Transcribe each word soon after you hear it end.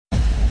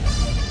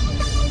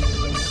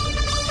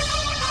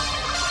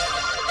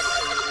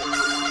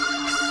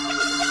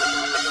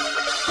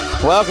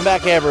Welcome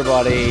back,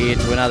 everybody,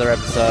 to another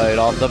episode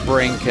of The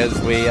Brink, as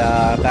we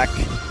are back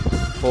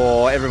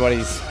for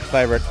everybody's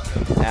favourite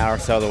hour or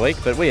so of the week.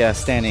 But we are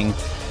standing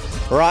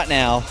right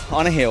now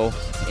on a hill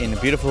in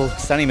beautiful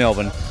sunny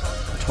Melbourne,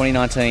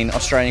 2019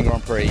 Australian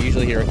Grand Prix. You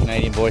usually hear a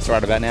Canadian voice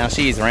right about now.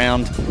 She is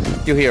around.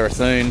 You'll hear her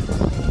soon.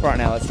 Right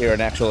now, let's hear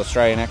an actual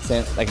Australian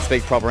accent. They can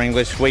speak proper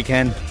English. We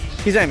can.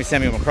 His name is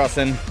Samuel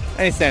McCrossan, and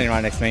he's standing right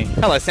next to me.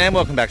 Hello, Sam.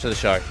 Welcome back to the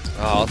show.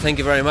 Oh, thank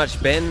you very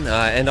much, Ben.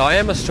 And I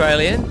am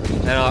Australian,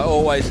 and I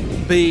always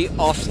be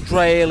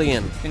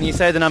Australian. Can you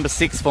say the number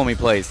 6 for me,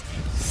 please?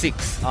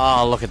 6.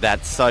 Oh, look at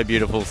that. So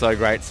beautiful, so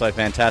great, so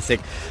fantastic.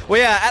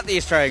 We are at the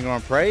Australian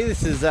Grand Prix.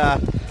 This is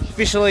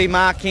officially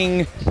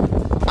marking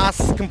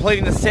us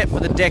completing the set for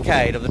the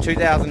decade of the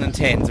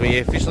 2010s. We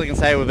officially can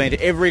say we've been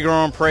to every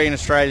Grand Prix in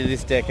Australia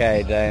this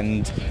decade,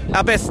 and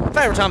our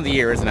favourite time of the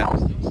year, isn't it?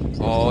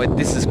 Oh,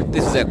 this is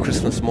our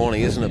Christmas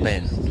morning, isn't it,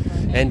 Ben?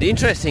 And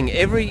interesting,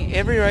 every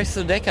race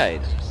of the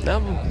decade.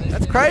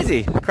 That's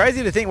crazy.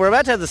 Crazy to think. We're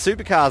about to have the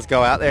supercars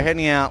go out. They're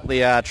heading out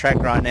the track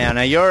right now.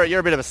 Now, you're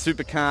a bit of a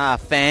supercar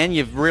fan.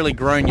 You've really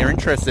grown your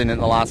interest in it in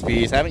the last few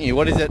years, haven't you?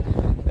 What is it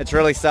that's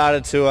really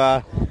started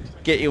to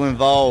get you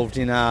involved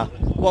in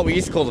what we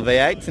used to call the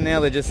V8s, and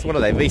now they're just, what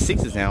are they,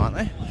 V6s now, aren't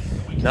they?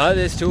 No,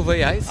 there's still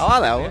V8s. Oh,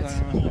 are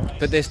they?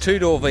 But there's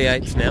two-door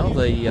V8s now,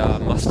 the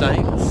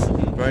Mustangs.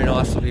 Very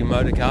nice looking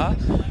motor car.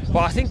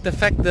 But I think the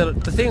fact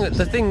that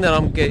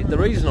the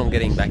reason I'm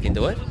getting back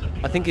into it,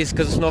 I think, is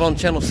because it's not on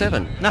Channel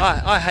 7. No.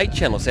 I hate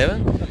Channel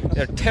 7.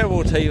 They're a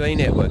terrible TV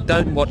network.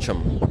 Don't watch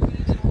them.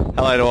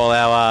 Hello to all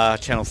our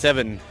Channel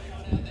 7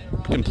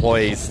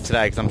 employees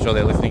today, because I'm sure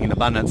they're listening in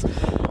abundance.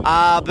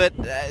 But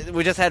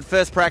we just had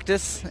first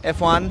practice,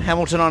 F1,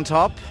 Hamilton on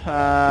top.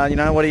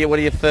 What are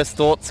your first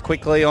thoughts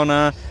quickly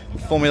on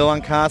Formula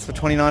 1 cars for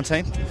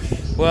 2019?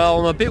 Well,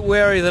 I'm a bit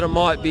wary that it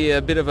might be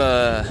a bit of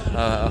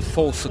a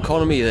false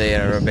economy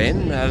there,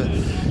 Ben.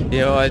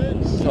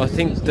 I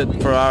think that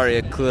Ferrari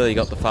have clearly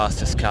got the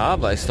fastest car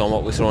based on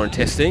what we saw in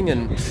testing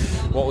and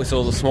what we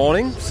saw this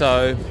morning.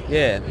 So,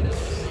 yeah,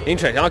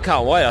 interesting. I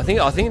can't wait. I think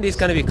it is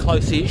going to be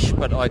close-ish,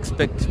 but I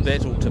expect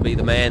Vettel to be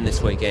the man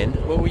this weekend.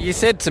 Well, you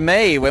said to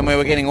me when we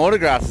were getting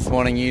autographs this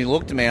morning, you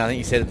looked at me, and I think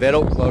you said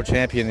Vettel, world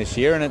champion this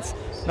year, and it's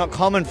not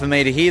common for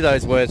me to hear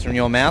those words from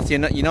your mouth. You're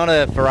not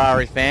a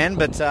Ferrari fan,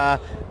 but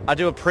I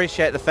do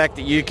appreciate the fact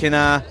that you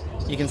can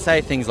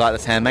say things like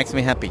this, Ham. Makes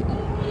me happy.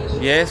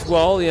 Yes,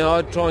 well,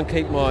 I try and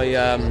keep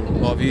my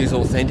my views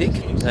authentic,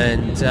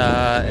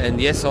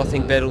 and yes, I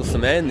think Vettel's the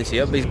man this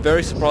year. I'd be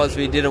very surprised if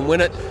he didn't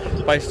win it,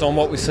 based on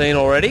what we've seen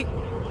already.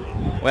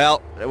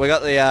 Well, we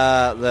got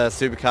the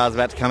supercars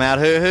about to come out.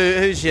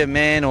 Who's your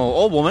man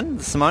or woman?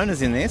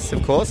 Simona's in this,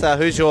 of course.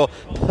 Who's your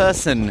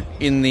person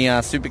in the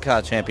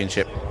supercar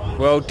championship?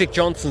 Well, Dick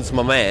Johnson's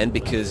my man,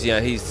 because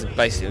he's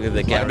basically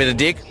the Like a bit of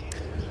Dick.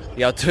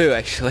 Yeah, I do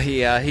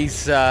actually.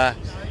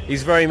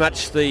 He's very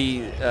much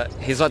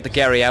he's like the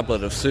Gary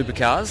Ablett of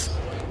supercars,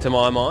 to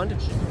my mind.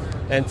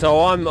 And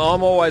so I'm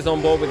always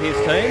on board with his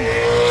team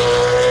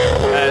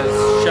as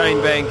Shane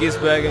Van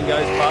Gisbergen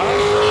goes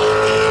past.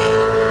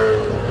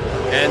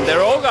 And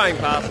they're all going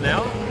past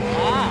now,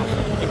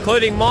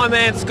 including my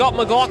man Scott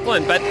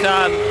McLaughlin. But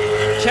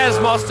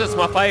Chaz Moster's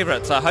my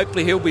favourite, so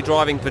hopefully he'll be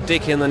driving for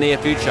Dick in the near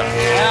future.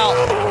 Well,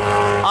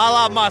 I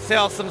love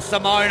myself some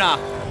Simona.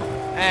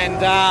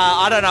 And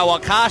I don't know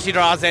what car she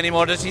drives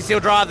anymore. Does she still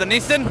drive the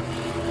Nissan?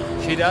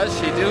 She does.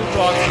 She still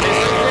drives the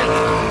Nissan.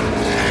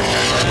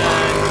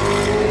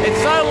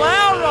 It's so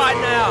loud right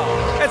now.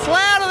 It's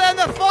louder than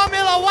the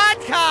Formula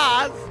 1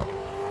 cars.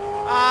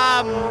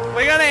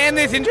 We're going to end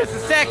this in just a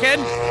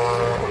second,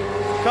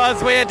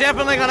 because we are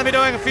definitely going to be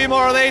doing a few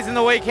more of these in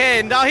the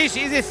weekend. Oh, here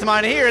she is,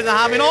 Simona. Here in the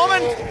Harvey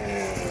Norman.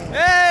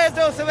 There's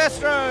Del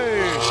Silvestro.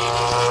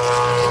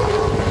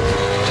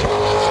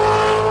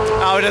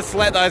 I'll just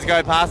let those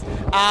go past.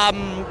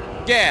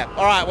 Yeah,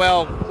 all right,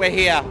 well, we're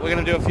here. We're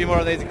going to do a few more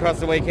of these across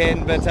the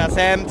weekend. But,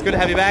 Sam, it's good to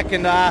have you back.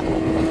 And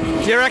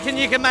do you reckon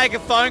you can make a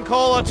phone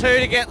call or two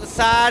to get the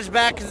Sarge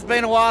back? 'Cause it's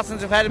been a while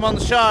since we've had him on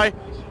the show.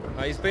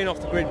 He's been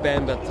off the grid,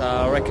 Ben, but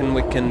I reckon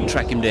we can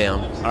track him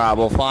down. All right,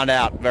 we'll find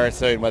out very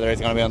soon whether he's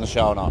going to be on the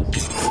show or not.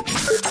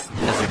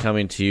 As we come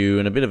into you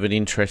in a bit of an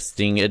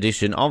interesting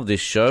edition of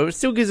this show, it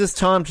still gives us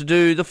time to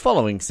do the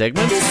following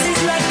segment. This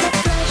is like a flashback.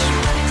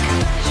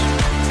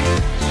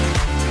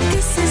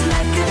 This is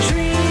like a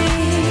dream.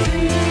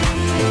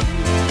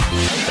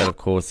 That, of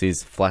course,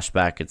 is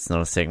Flashback. It's not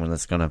a segment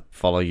that's going to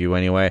follow you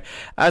anyway.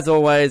 As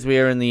always, we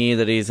are in the year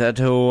that is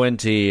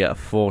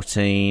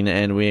 2014,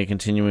 and we are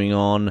continuing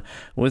on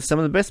with some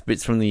of the best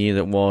bits from the year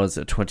that was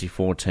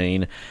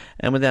 2014.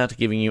 And without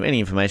giving you any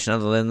information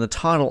other than the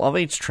title of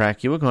each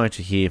track, you are going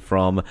to hear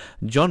from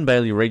John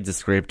Bailey reads the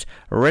script,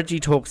 Reggie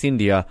talks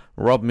India,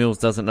 Rob Mills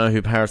doesn't know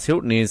who Paris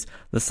Hilton is,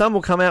 The Sun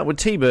will come out with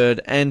T-Bird,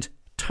 and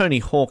Tony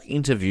Hawk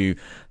interview.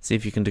 See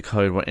if you can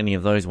decode what any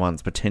of those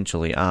ones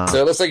potentially are.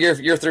 So it looks like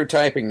you're through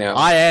typing now.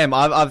 I am.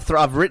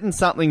 I've written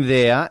something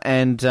there,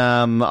 and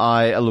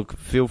look.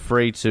 Feel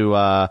free to.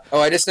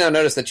 I just now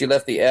noticed that you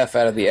left the F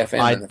out of the FM.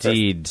 I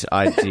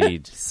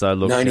did. So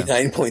look.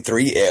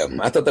 99.3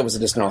 M. I thought that was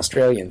just an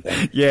Australian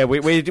thing. Yeah,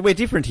 we're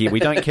different here. We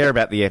don't care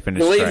about the F in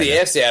We'll Australia. leave the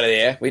F's out of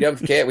there. We don't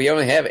care. We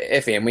only have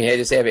FM. We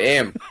just have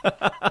M.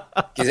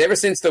 Because ever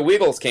since the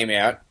Wiggles came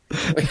out,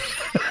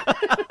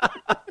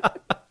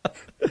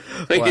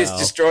 we just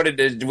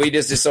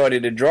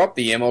decided to drop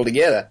the M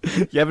altogether.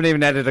 You haven't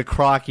even added a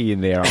crikey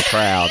in there. I'm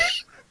proud.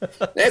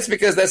 That's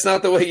because that's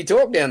not the way you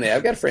talk down there.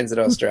 I've got friends that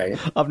are Australian.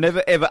 I've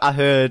never ever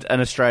heard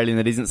an Australian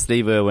that isn't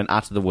Steve Irwin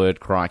utter the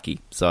word crikey.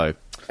 So,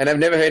 and I've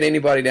never heard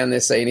anybody down there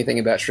say anything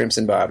about shrimps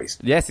and Barbies.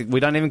 Yes, we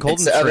don't even call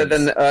them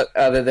shrimps.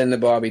 Other than the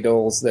Barbie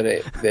dolls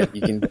that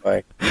you can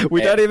buy. We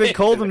don't even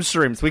call them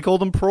shrimps. We call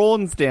them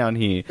prawns down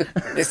here.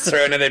 Just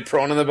throw another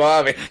prawn on the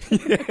Barbie.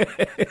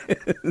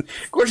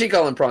 Of course you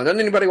call them prawns. Doesn't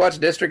anybody watch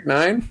District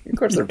 9? Of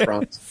course they're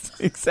prawns.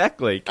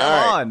 Exactly. Come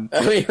on.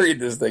 Let me read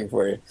this thing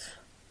for you.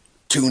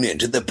 Tune in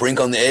to the Brink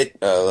on the Edge.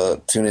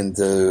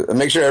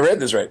 Make sure I read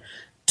this right.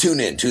 Tune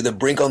in to the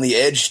Brink on the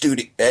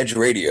Edge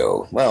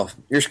Radio. Well,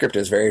 your script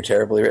is very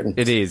terribly written.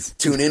 It is.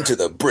 Tune in to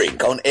the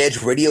Brink on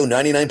Edge Radio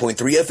 99.3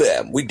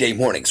 FM. Weekday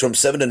mornings from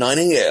 7 to 9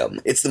 a.m.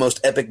 It's the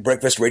most epic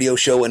breakfast radio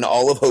show in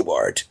all of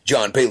Hobart.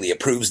 John Paley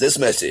approves this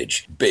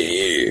message.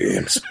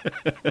 Babes.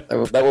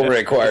 That will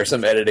require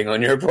some editing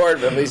on your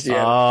part, but at least you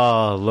have.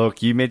 Oh,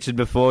 look, you mentioned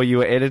before you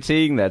were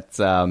editing. That's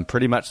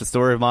pretty much the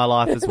story of my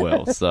life as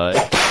well. So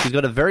she's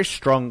got a very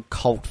strong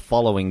cult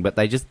following, but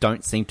they just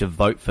don't seem to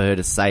vote for her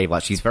to save.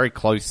 Like, she's very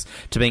close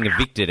to being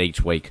evicted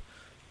each week.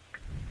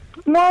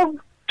 Well,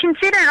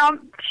 considering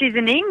she's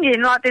an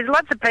Indian, like there's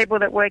lots of people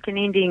that work in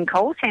Indian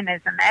call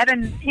centres and that,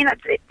 and isn't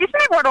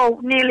that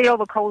what nearly all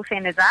the call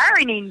centres are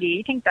in India?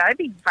 You think they'd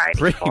be voting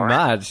pretty for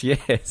much, it?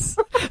 Yes.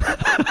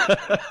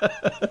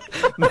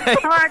 Like,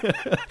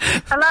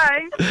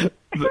 hello.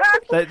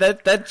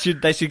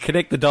 They should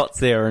connect the dots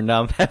there and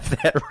have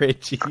that,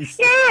 Reggie's.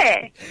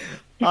 Yeah.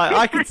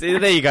 I can see.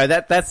 There you go.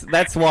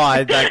 That's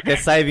why they're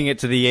saving it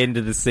to the end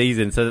of the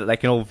season so that they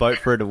can all vote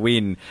for her to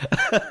win.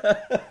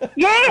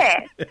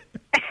 Yeah.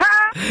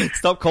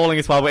 Stop calling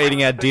us while we're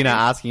eating our dinner,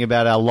 asking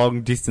about our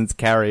long distance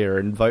carrier,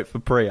 and vote for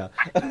Priya.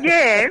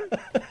 Yeah.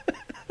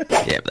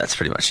 Yeah, but that's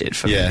pretty much it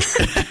for me.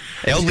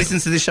 Elle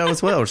listens to this show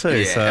as well too.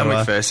 Yeah, so Elle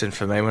McPherson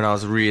for me when I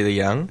was really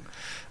young.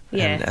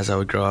 Yeah. And as I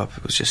would grow up,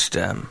 it was just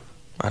I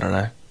don't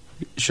know.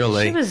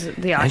 Jolie. She was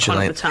the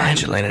icon at the time.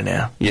 Angelina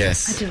now.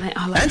 Yes.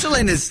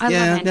 Angelina's...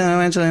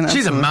 Angelina.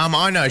 She's a mum.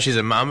 I know she's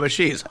a mum, but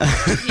she's...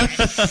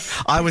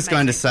 I was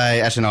going to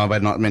say, Ash and I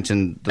had not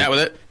mentioned... Out with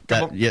it.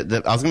 I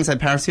was going to say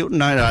Paris Hilton.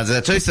 No,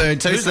 too soon.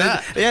 Who's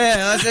that?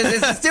 Yeah,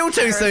 it's still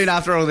too soon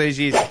after all these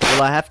years.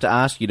 Well, I have to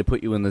ask you to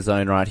put you in the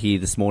zone right here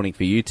this morning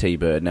for you,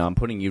 T-Bird. Now, I'm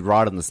putting you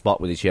right on the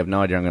spot with this. You have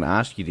no idea I'm going to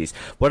ask you this.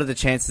 What are the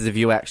chances of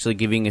you actually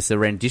giving us a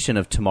rendition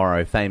of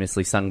Tomorrow,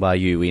 famously sung by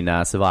you in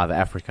Survivor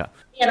Africa?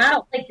 And I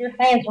don't think your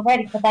fans are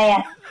ready for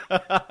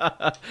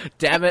that.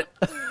 Damn it.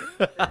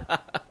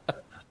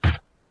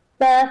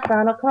 The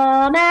sun will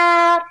come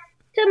out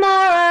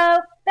tomorrow.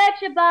 Bet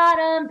your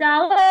bottom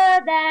dollar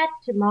that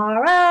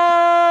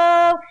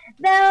tomorrow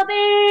there'll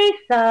be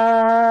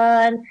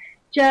sun.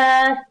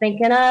 Just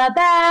thinking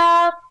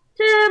about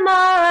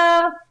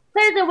tomorrow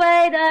clears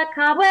away the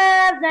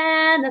cobwebs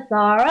and the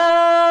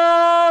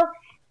sorrow.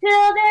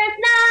 Till there's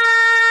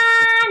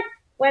none.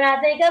 When I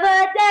think of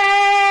a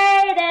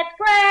day that's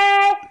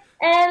gray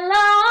and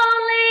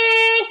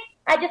lonely,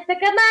 I just pick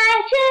up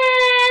my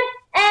chin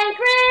and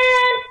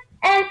grin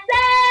and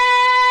say,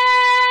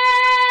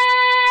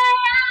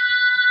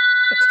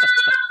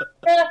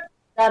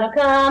 that'll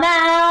come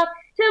out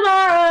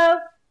tomorrow.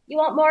 You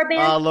want more, Ben?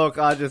 Oh, look,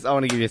 I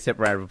want to give you a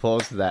separate round of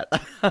applause for that.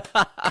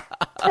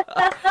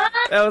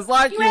 It was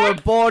like you were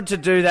bored to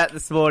do that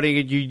this morning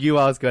and you knew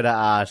I was going to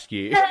ask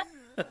you.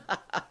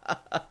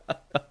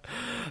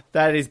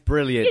 That is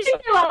brilliant. You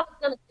knew I was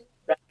going to do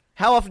that.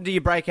 How often do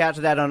you break out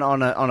to that on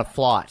a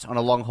flight, on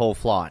a long haul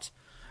flight?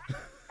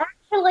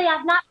 Actually,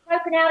 I've not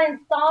broken out in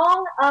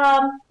song.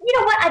 You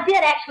know what? I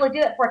did actually do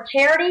it for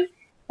charity.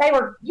 They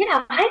were,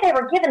 they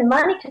were giving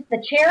money to the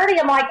charity.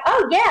 I'm like,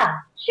 oh yeah,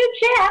 shoot,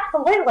 yeah,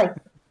 absolutely.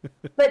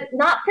 But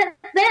not since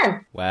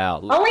then.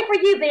 Wow. Only for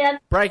you, Ben.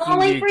 Breaking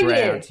Only new for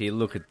ground you. here.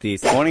 Look at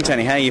this. Morning,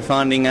 Tony. How are you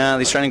finding the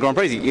Australian Grand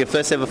Prix? Your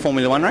first ever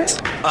Formula One race?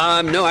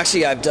 No,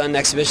 actually, I've done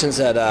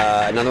exhibitions at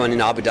another one in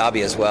Abu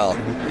Dhabi as well,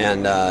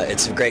 and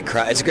it's a great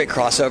It's a great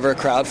crossover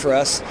crowd for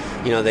us.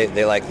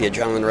 They like the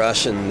adrenaline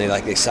rush and they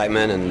like the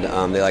excitement,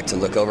 and they like to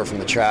look over from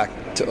the track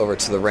over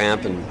to the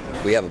ramp, and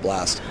we have a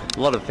blast. A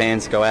lot of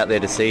fans go out there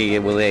to see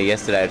you. Well, there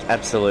yesterday, it's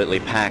absolutely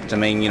packed. I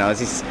mean, is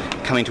this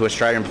coming to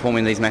Australia and performing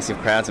in these massive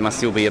crowds? There must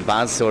still be a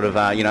buzz, sort of,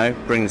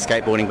 bringing the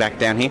skateboarding back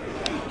down here.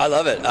 I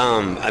love it.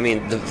 I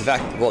mean,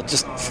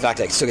 just the fact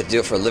that I still get to do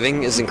it for a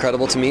living is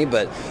incredible to me.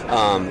 But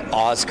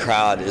Oz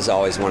crowd is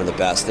always one of the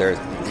best.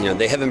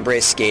 They have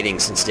embraced skating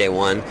since day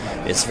one.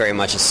 It's very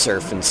much a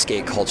surf and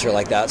skate culture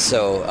like that.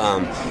 So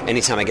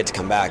anytime I get to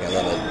come back, I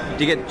love it.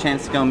 Do you get a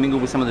chance to go and mingle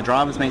with some of the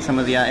drivers, meet some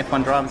of the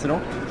F1 drivers at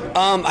all?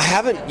 I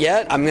haven't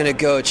yet. I'm going to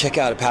go check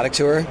out a paddock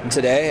tour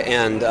today,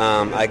 and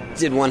I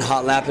did one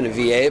hot lap in a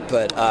V8,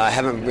 but I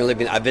haven't really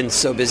been. I've been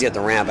so busy at the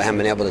ramp, I haven't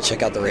been able to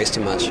check out the race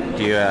too much.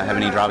 Do you have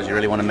any drivers you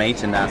really want to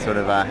meet and sort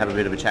of have a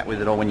bit of a chat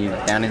with at all when you're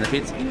down in the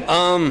pits?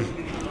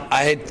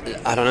 I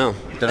don't know.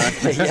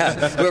 Don't know?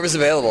 Yeah, whoever's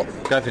available.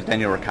 Go for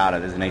Daniel Ricciardo.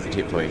 There's an easy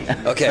tip for you.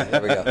 Okay,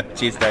 there we go.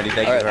 Cheers, Dodie.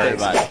 Thank you very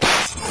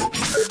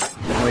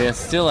much. We are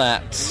still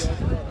at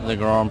the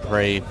Grand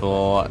Prix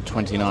for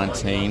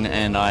 2019,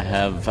 and I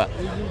have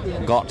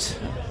got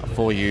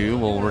for you,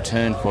 will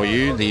return for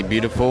you, the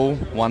beautiful,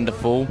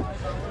 wonderful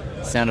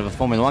sound of a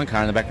Formula One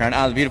car in the background.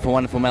 The beautiful,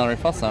 wonderful Mallory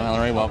Foster.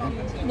 Mallory, welcome.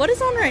 What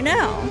is on right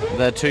now?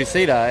 The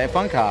two-seater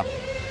F1 car.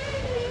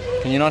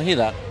 Can you not hear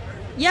that?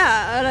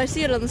 Yeah, and I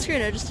see it on the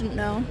screen. I just didn't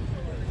know.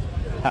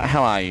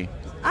 How are you?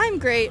 I'm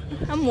great.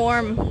 I'm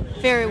warm.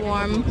 Very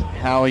warm.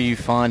 How are you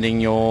finding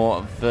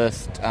your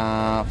first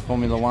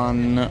Formula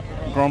One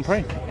Grand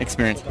Prix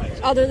experience?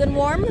 Other than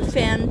warm,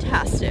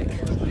 fantastic.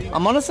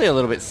 I'm honestly a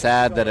little bit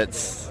sad that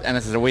it's, and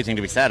this is a weird thing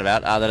to be sad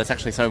about, that it's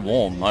actually so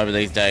warm over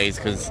these days,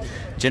 because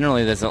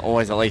generally there's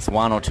always at least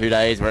 1 or 2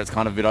 days where it's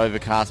kind of a bit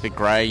overcast, a bit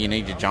grey, you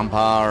need your jumper,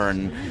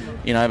 and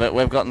but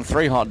we've gotten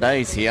 3 hot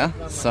days here.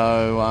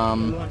 So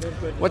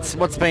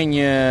what's been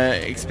your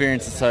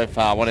experiences so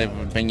far? What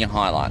have been your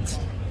highlights?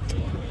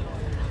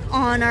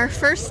 On our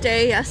first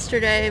day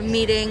yesterday,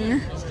 meeting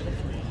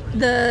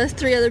the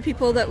 3 other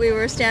people that we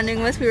were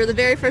standing with, we were the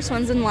very first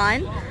ones in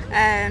line,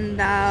 and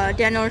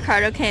Daniel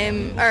Ricciardo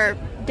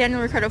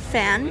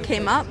fan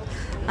came up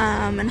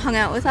and hung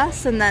out with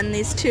us, and then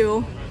these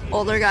 2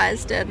 older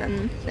guys did,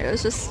 and it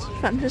was just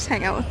fun to just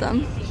hang out with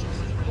them.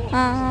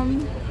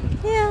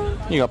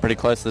 Yeah. You got pretty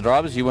close to the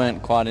drivers. You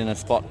weren't quite in a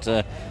spot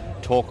to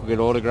talk or get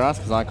autographs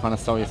because I kind of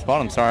stole your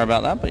spot. I'm sorry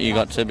about that, but you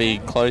got to be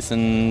close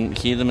and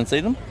hear them and see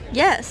them?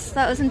 Yes,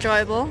 that was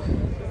enjoyable.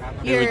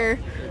 Your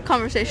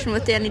conversation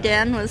with Danny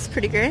Dan was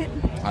pretty great.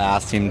 I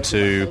asked him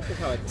to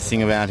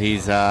sing about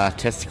his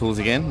testicles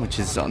again, which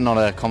is not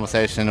a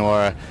conversation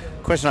or a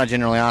question I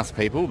generally ask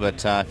people,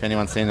 but if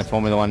anyone's seen the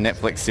Formula One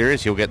Netflix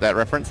series, you'll get that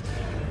reference.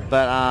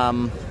 But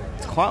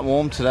it's quite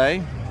warm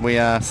today. We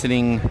are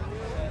sitting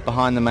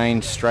behind the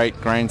main straight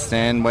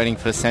grandstand waiting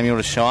for Samuel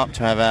to show up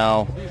to have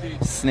our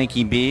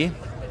sneaky beer.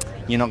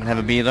 You're not going to have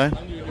a beer though?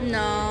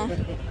 No.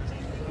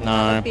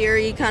 No. A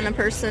beery kind of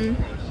person.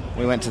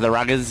 We went to the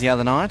Ruggers the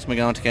other night. We're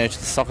going to go to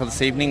the soccer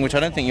this evening, which I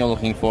don't think you're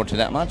looking forward to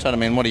that much. I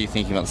mean, what are you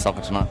thinking about the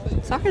soccer tonight?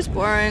 Soccer's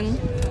boring.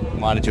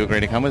 Why did you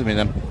agree to come with me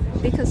then?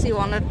 Because you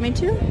wanted me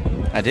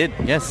to. I did,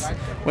 yes.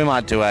 We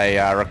might do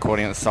a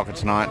recording of the soccer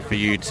tonight for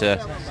you to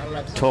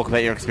talk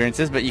about your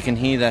experiences, but you can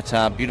hear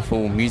that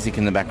beautiful music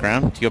in the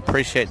background. Do you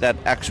appreciate that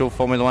actual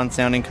Formula One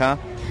sounding car?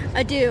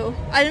 I do.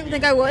 I didn't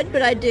think I would,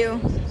 but I do.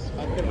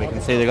 We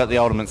can see they've got the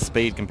ultimate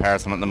speed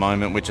comparison at the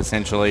moment, which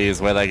essentially is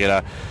where they get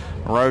a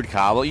road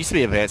car. Well, it used to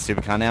be a V8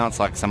 supercar, now it's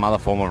like some other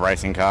form of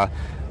racing car.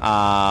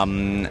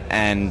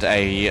 And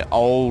a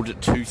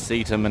old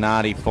two-seater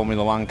Minardi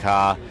Formula One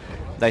car.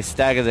 They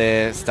stagger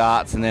their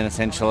starts, and then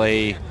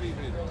essentially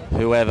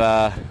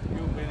whoever...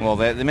 Well,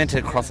 they're meant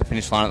to cross the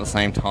finish line at the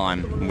same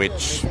time,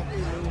 which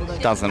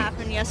doesn't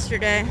happen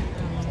yesterday.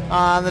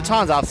 The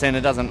times I've seen,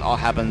 it doesn't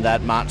happen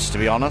that much, to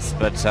be honest.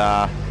 But,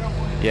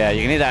 yeah,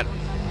 you can hear that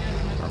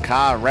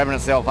car revving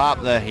itself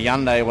up, the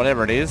Hyundai,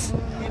 whatever it is.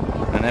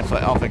 And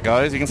off it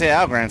goes. You can see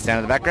our grandstand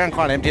in the background,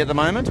 quite empty at the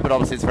moment, but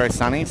obviously it's very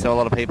sunny, so a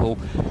lot of people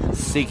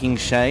seeking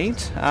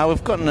shade.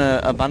 We've got an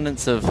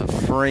abundance of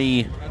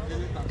free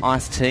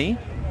iced tea.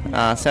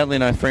 Sadly,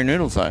 no free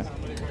noodles, though.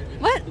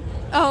 What?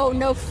 Oh,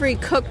 no free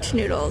cooked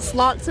noodles.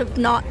 Lots of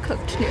not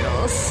cooked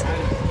noodles.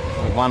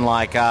 One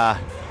like,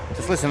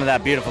 just listen to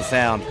that beautiful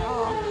sound.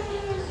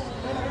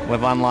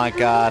 We've won like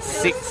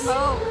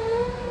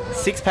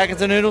six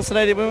packets of noodles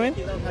today, did we win?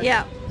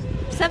 Yeah.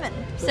 7.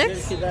 6?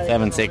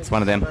 7, 6,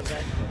 one of them.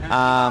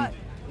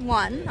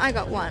 One. I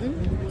got 1.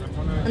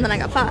 And then I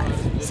got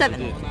 5.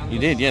 7. You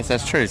did, yes,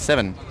 that's true.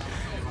 7.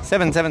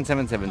 7, 7,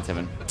 7, 7,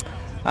 7.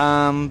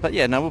 But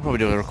yeah, no, we'll probably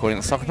do a recording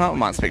at the soccer night. We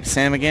might speak to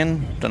Sam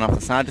again. Don't know if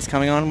the Sarge is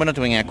coming on. We're not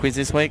doing our quiz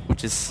this week,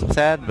 which is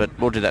sad, but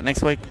we'll do that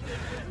next week.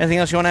 Anything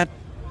else you want to add?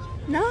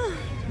 No.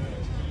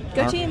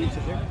 Go team.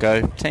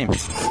 Go team. We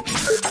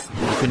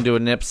couldn't do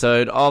an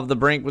episode of The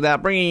Brink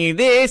without bringing you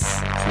this.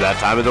 It's that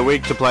time of the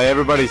week to play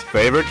everybody's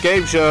favorite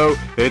game show.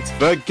 It's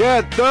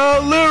Forget the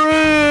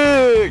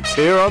Lyrics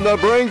here on the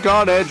Brink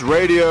on Edge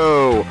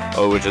Radio.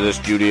 Over to the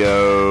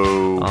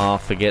studio. Oh,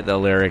 Forget the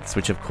Lyrics,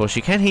 which of course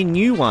you can hear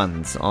new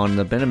ones on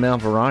the Ben and Mel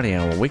Variety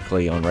Hour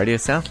weekly on Radio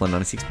Southland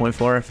 96.4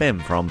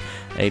 FM from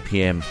 8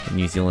 p.m.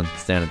 New Zealand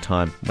Standard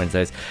Time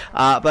Wednesdays.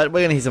 But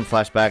we're going to hear some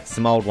flashbacks,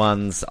 some old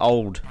ones,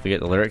 old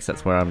Forget the Lyrics,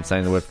 that's where I'm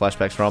saying the word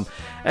flashbacks from.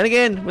 And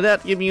again,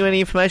 without giving you any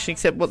information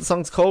except what the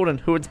song's called and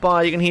who it's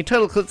by, you can hear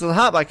Total Eclipse of the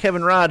Heart Heart by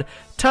Kevin Rudd,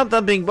 Tum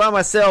Thumping by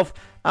myself,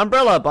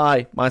 Umbrella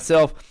by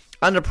myself,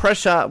 Under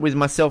Pressure with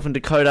myself and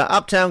Dakota,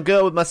 Uptown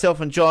Girl with myself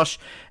and Josh,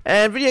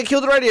 and Video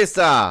Killed the Radio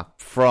Star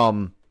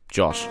from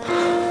Josh.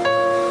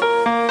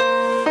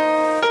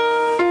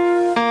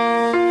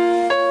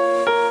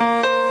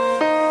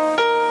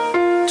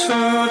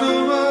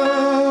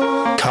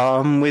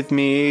 Come with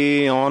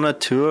me on a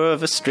tour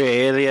of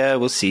Australia,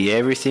 we'll see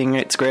everything,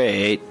 it's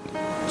great.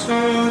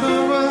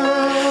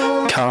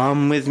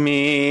 Come with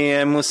me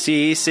and we'll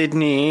see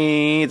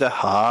Sydney, the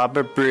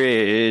Harbour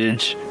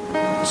Bridge.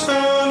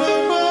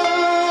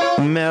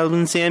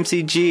 Melbourne's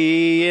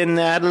MCG and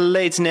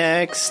Adelaide's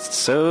next,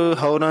 so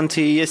hold on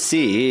to your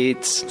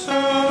seats.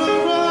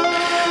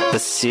 The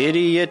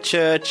city of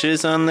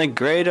churches on the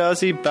Great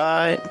Aussie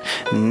Bight,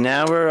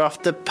 now we're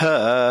off to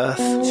Perth.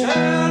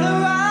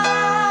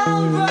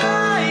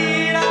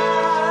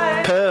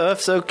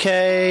 Perth's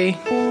okay.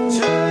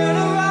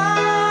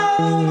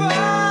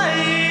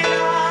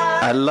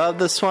 I love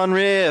the Swan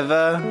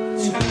River.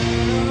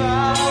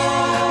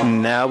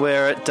 Now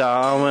we're at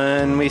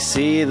Darwin, we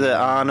see the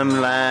Arnhem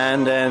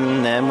Land,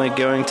 and then we're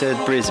going to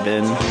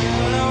Brisbane.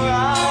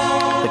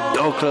 The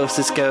Gold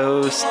Coast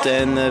Coast,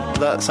 and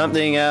the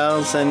something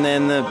else, and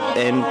then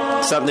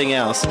something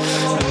else.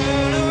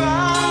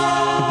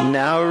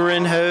 Now we're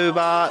in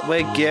Hobart,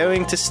 we're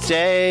going to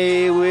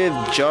stay with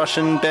Josh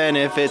and Ben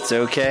if it's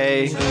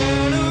okay.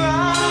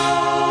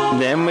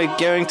 Then we're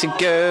going to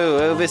go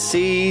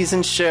overseas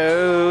and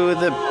show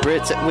the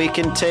Brits that we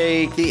can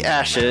take the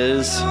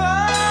Ashes.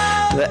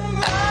 The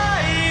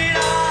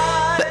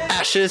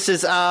Ashes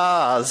is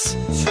ours.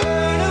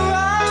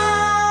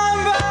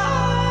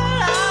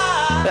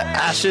 The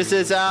Ashes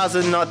is ours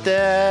and not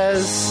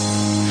theirs.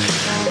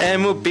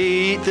 And we'll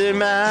beat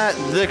them at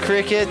the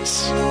cricket.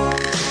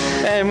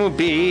 And we'll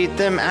beat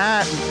them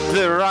at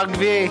the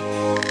rugby.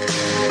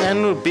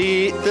 And we'll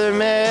beat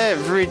them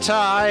every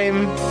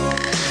time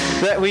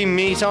that we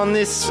meet on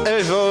this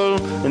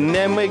oval. And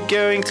then we're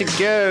going to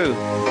go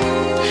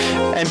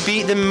and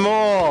beat them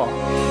more,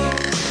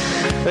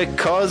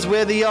 because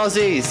we're the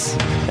Aussies.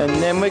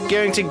 And then we're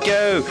going to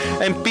go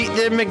and beat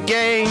them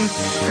again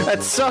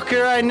at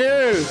soccer. I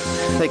know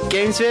that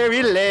game's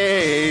very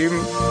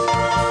lame.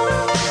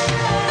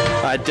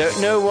 I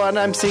don't know what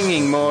I'm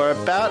singing more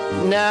about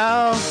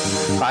now.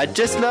 I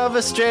just love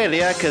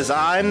Australia because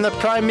I'm the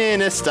Prime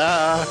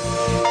Minister.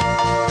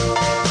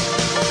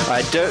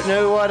 I don't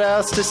know what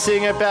else to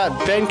sing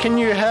about. Ben, can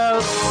you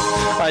help?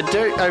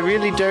 I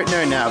really don't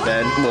know now,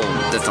 Ben. Well,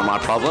 that's not my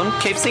problem.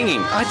 Keep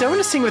singing. I don't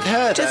want to sing with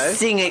her, though. Just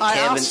sing it, Kevin.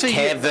 I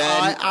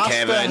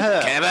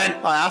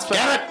asked for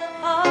her.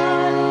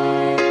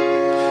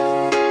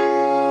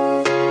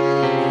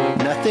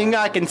 Nothing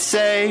I can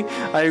say.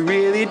 I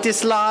really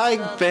dislike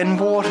Ben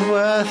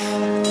Waterworth.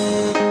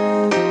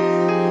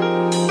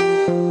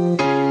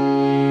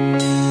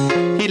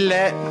 He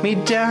let me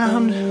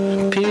down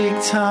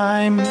big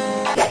time.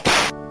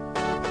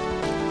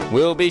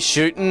 We'll be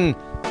shooting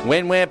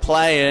when we're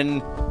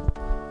playing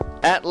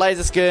at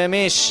Laser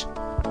Skirmish.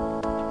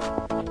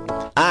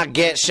 I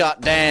get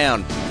shot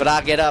down, but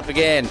I get up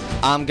again.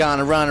 I'm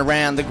gonna run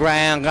around the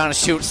ground, gonna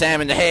shoot Sam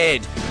in the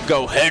head.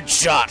 Go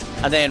headshot,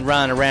 and then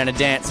run around and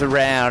dance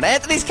around.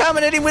 Anthony's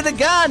coming at him with a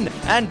gun,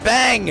 and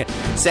bang!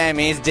 Sam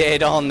is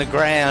dead on the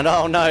ground.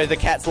 Oh no, the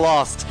cat's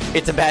lost.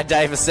 It's a bad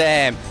day for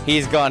Sam.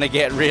 He's gonna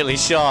get really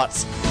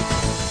shot.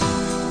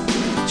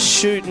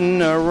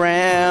 Shooting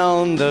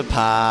around the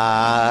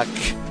park.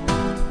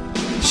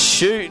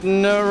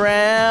 Shooting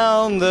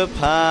around the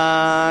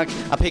park.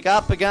 I pick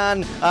up a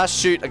gun, I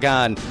shoot a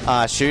gun.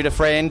 I shoot a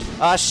friend,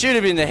 I shoot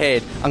him in the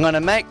head. I'm going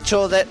to make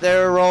sure that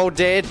they're all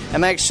dead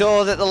and make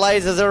sure that the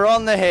lasers are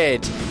on the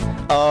head.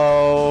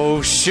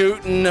 Oh,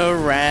 shooting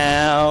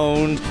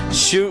around,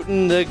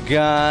 shooting the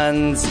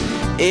guns.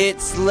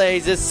 It's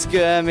Laser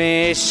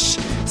Skirmish.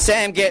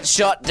 Sam gets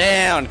shot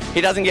down.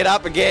 He doesn't get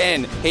up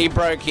again. He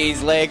broke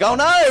his leg. Oh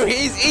no,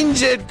 he's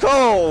injured.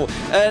 Call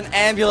an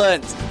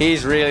ambulance.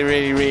 He's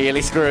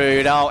really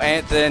screwed. Oh,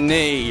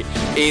 Anthony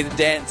is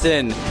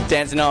dancing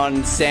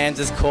on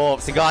Sam's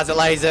corpse. The guys at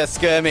Laser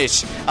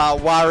Skirmish are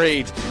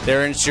worried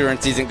their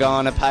insurance isn't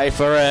going to pay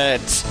for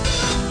it.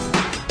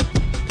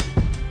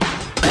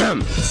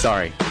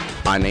 Sorry,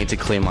 I need to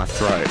clear my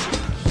throat.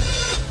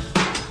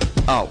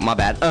 Oh, my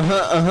bad.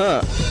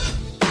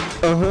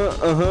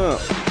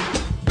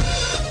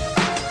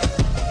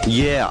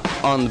 Yeah,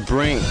 on the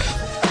brink.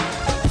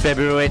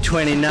 February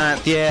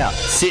 29th, yeah.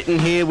 Sitting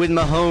here with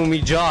my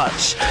homie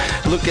Josh.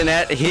 Looking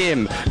at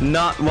him,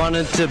 not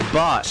wanting to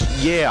botch.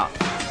 Yeah.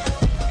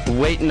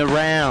 Waiting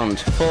around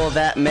for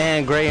that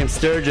man Graham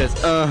Sturgis.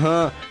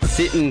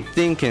 Sitting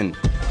thinking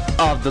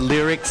of the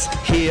lyrics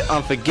here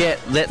on Forget,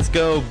 Let's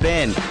Go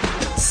Ben.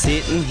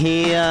 Sitting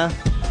here,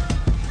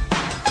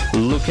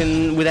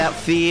 looking without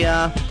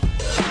fear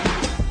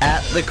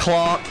at the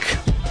clock.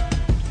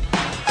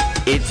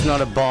 It's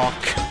not a balk.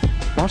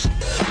 What?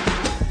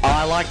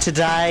 I like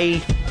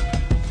today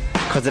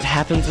because it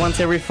happens once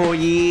every 4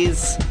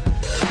 years.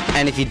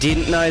 And if you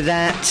didn't know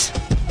that,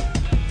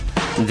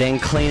 then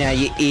clean out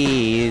your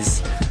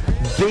ears.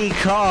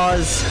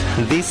 Because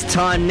this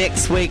time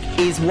next week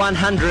is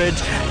 100.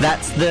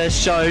 That's the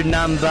show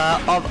number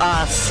of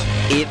us.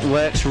 It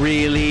works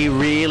really,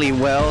 really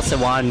well, so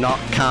why not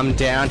come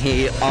down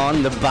here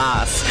on the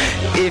bus?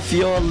 If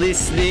you're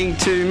listening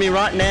to me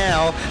right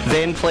now,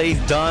 then please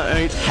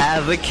don't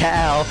have a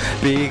cow,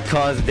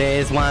 because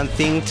there's one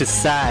thing to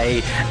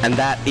say, and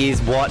that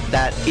is what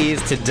that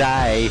is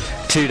today.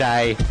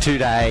 Today,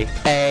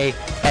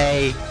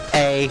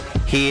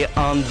 here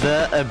on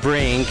the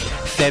Brink,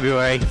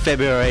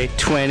 February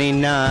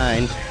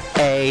 29,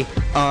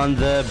 on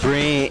the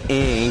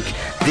Brink.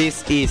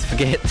 This is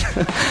Forget.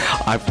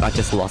 I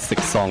just lost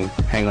the song.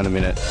 Hang on a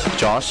minute.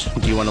 Josh,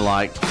 do you want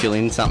to fill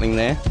in something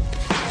there?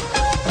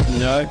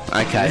 No.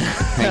 Okay,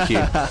 thank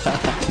you.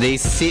 They're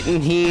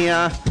sitting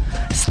here,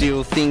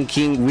 still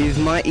thinking with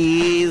my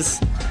ears.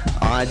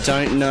 I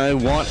don't know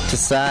what to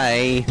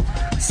say,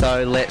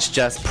 so let's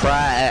just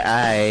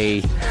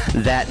pray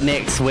that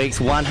next week's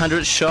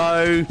 100th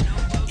show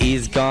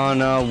is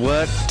gonna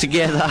work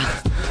together,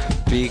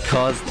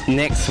 because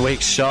next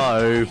week's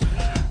show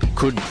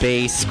could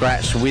be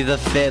scratched with a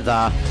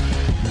feather.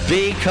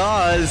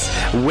 Because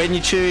when you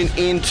tune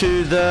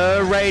into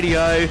the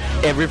radio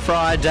every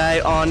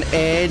Friday on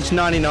Edge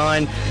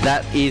 99,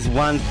 that is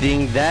one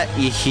thing that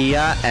you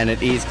hear, and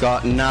it is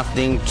got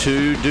nothing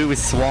to do with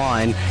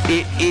swine.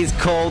 It is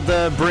called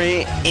the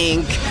Brink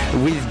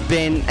with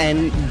Ben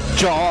and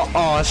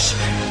Josh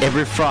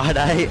every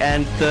Friday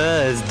and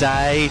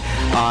Thursday.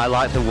 I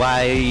like the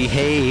way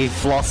he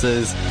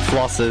flosses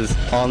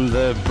on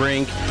the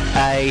Brink.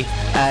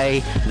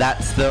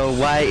 That's the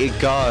way it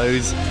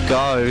goes.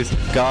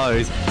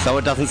 So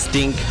it doesn't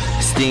stink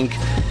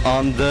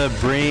on the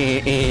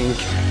brink,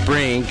 edge,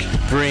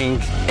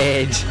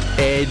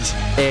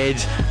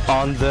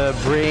 on the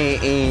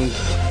brink,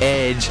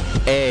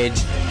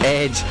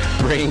 edge,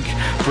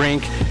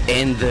 brink,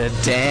 in the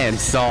damn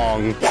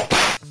song.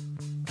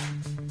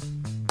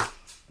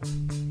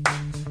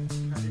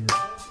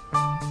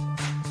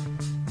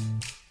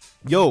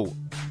 Yo,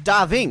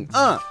 diving,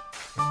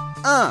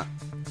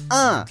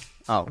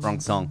 Oh, wrong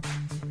song.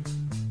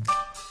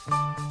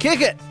 Kick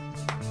it!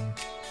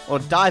 Or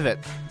dive it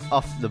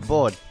off the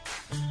board.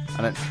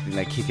 I don't think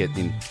they kick it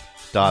in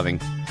diving.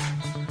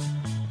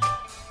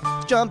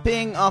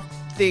 Jumping off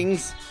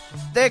things,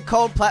 they're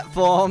called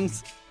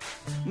platforms.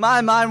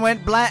 My mind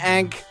went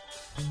blank.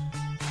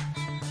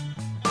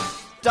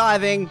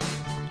 Diving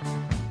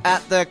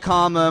at the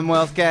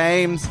Commonwealth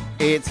Games,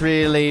 it's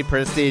really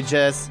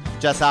prestigious.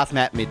 Just ask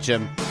Matt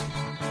Mitchum.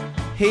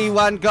 He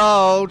won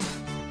gold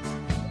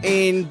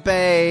in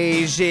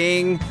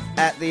Beijing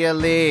at the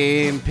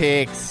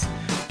Olympics.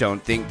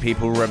 Don't think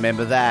people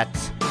remember that.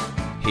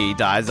 He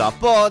dives off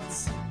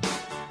boards.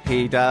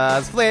 He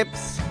does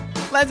flips.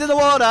 Lands in the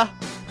water.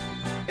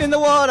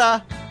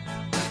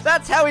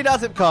 That's how he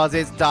does it, cause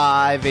it's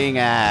diving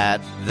at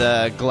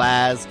the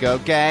Glasgow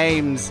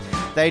Games.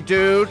 They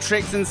do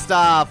tricks and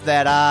stuff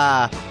that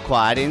are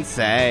quite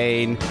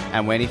insane.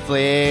 And when he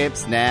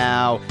flips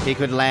now, he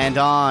could land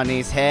on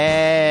his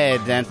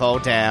head and fall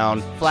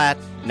down flat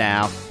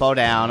now. Fall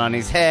down on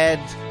his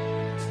head.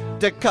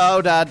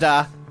 Dakota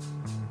da.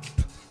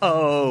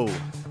 Oh.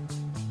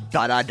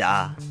 Da da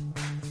da.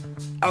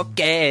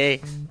 Okay.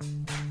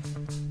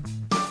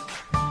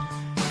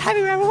 Have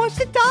you ever watched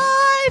it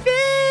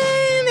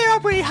diving? They're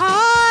up pretty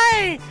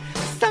high.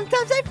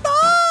 Sometimes they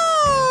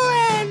fall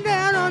and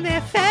down on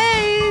their face.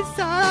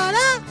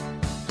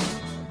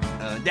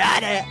 Oh,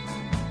 da-da.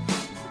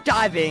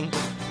 Diving.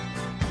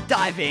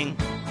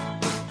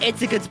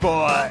 It's a good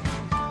sport.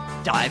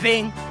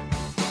 Diving.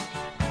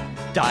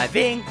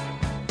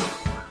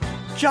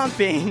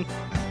 Jumping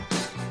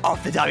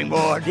off the diving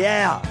board,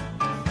 yeah.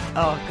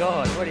 Oh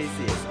God, what is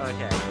this?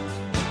 Okay.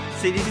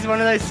 See, this is one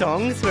of those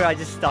songs where I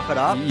just stuff it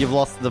up. You've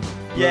lost the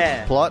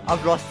plot?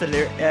 I've lost the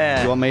lyric.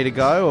 Yeah. You want me to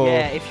go? Or?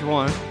 Yeah, if you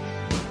want.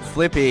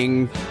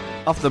 Flipping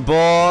off the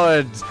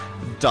board.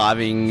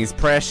 Diving is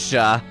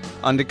pressure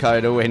on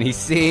Dakota when he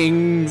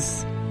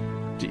sings.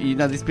 Do you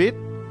know this bit?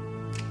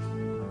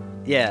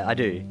 Yeah, I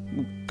do.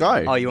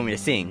 Go. Oh, you want me to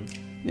sing?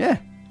 Yeah.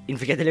 You can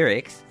forget the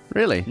lyrics?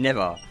 Really?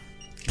 Never.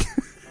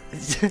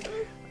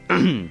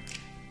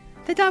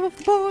 They dive off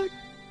the board.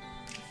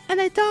 And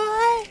they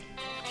die.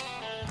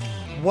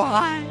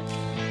 Why?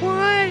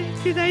 Why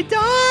do they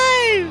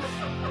dive?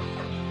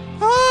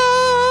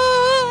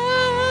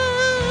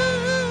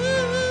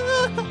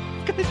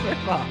 Goes very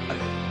far.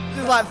 This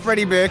is like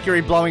Freddie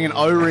Mercury blowing an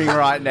O-ring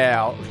right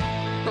now.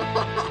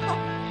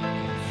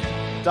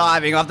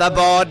 Diving off the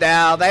board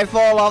now. They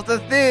fall off the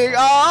thing.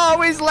 Oh,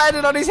 he's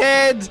landed on his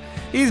head.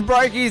 He's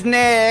broke his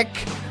neck.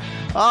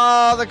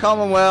 Oh, the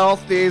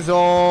Commonwealth is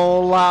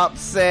all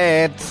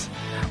upset.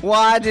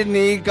 Why didn't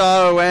he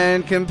go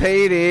and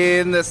compete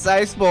in the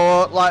safe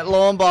sport like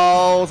lawn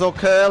bowls or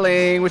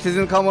curling, which is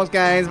in Commonwealth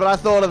Games, but I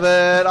thought of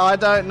it. I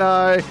don't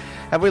know.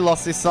 Have we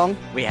lost this song?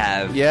 We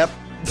have. Yep.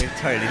 We've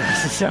totally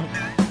lost this song.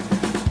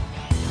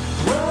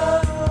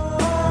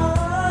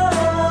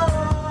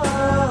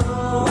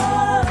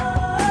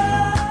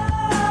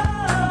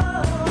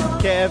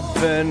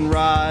 Kevin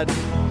Rudd,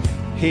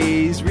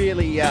 He's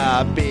really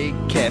a big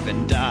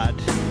Kevin Dud.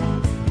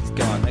 He's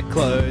gonna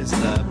close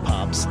the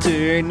pubs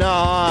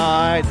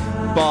tonight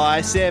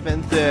by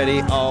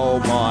 7:30. Oh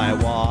my,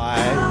 why?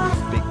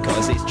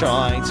 Because he's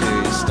trying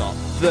to stop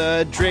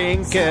the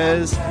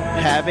drinkers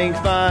having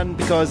fun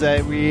because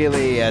they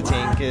really are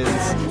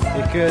tinkers.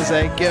 Because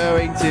they're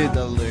going to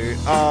the loo.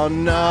 Oh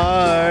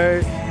no,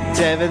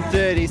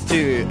 7:30's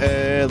too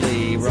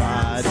early,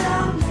 right?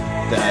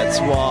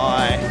 That's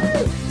why.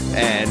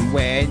 And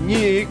when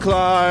you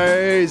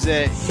close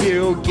it,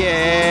 you'll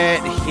get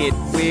hit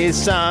with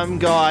some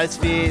guy's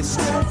fist.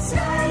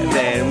 And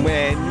then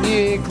when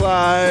you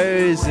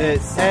close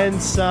it, and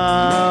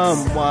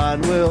someone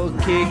will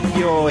kick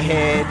your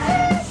head.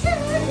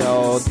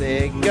 Oh,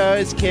 there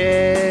goes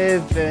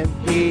Kevin.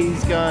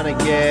 He's gonna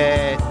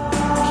get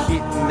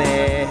hit in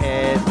the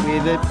head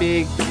with a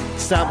big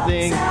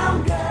something.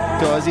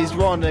 Because he's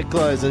wanting to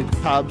close the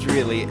pubs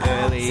really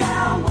early.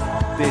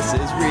 This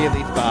is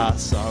really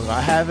fast song.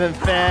 I haven't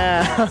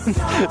found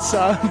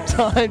some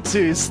time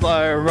to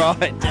slow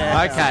right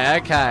down.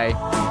 Okay.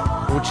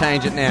 We'll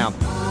change it now.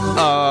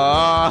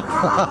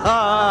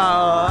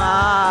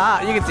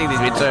 You can sing this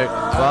bit too.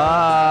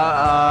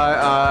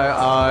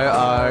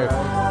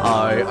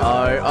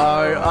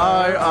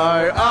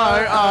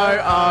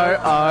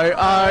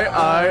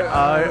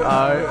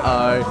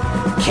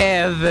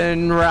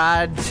 Kevin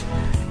Rudd,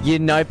 you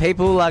know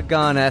people are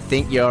gonna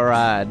think you're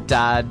a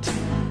dud.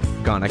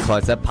 Gonna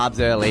close the pubs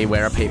early,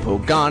 where are people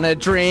gonna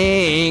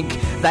drink?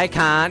 They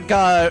can't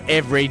go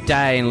every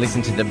day and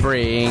listen to the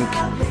Brink.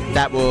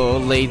 That will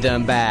lead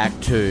them back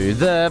to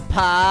the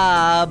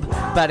pub,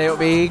 but it'll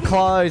be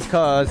closed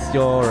cause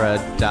you're a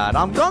dud.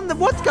 I'm gone.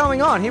 What's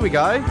going on? Here we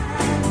go.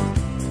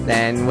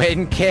 Then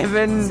when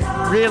Kevin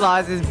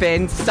realises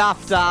Ben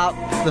stuffed up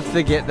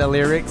forget the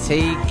lyrics,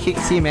 he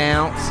kicks him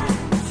out.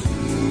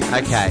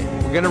 Okay,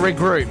 we're gonna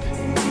regroup.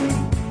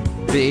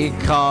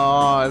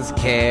 Because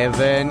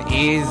Kevin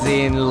is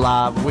in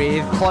love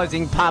with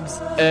closing pubs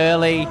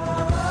early.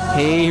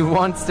 He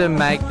wants to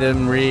make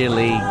them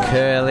really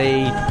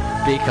curly.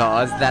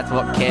 Because that's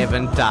what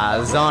Kevin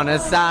does on a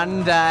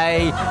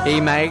Sunday.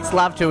 He makes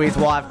love to his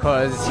wife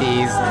because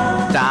he's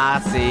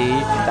Darcy.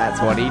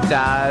 That's what he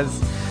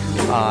does.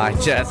 I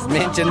just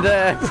mentioned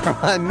the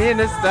Prime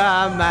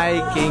Minister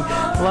making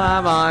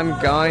love. I'm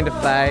going to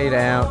fade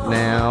out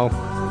now.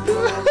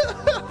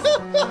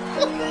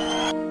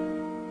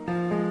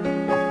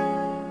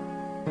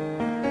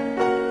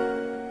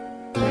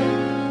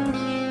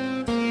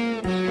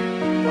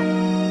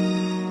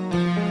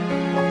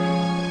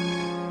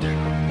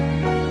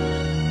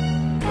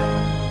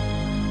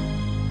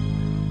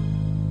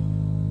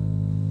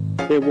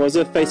 There was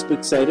a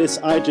Facebook status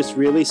I just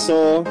really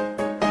saw.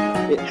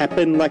 It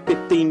happened like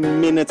 15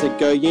 minutes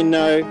ago, you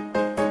know.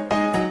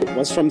 It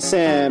was from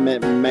Sam,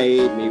 it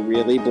made me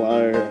really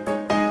blow.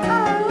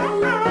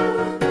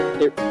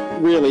 It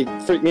really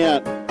freaked me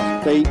out.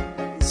 They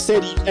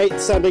said he ate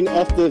something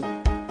off the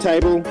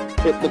table.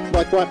 It looked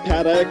like white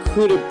powder, it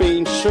could have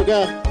been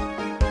sugar.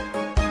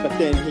 But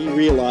then he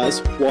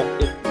realised what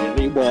it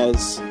really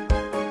was.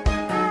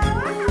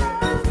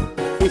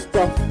 He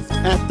frothed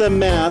at the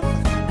mouth.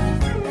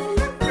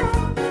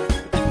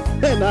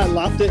 And I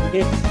laughed at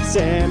him.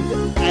 Sam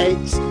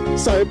ate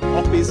soap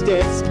off his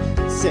desk.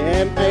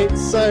 Sam ate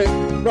soap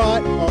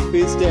right off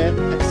his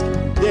desk.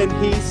 Then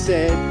he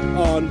said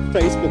on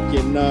Facebook,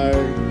 you know,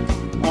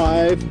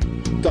 I've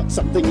got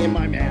something in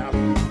my mouth.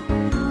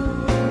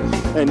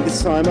 And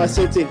this time I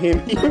said to him,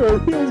 you're a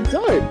real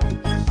dope.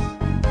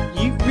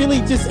 You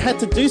really just had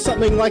to do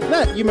something like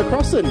that, you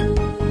McCrossan.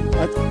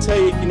 I tell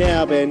you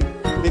now, Ben,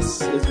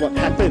 this is what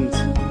happened.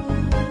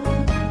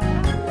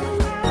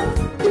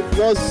 It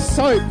was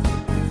soap.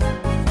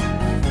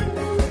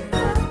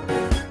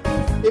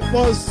 It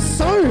was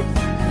soap.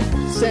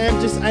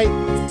 Sam just ate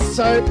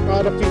soap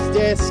right off his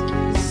desk.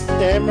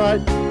 Sam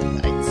ate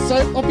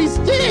soap off his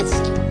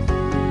desk.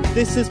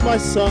 This is my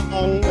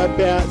song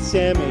about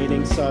Sam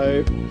eating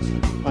soap.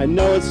 I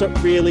know it's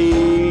not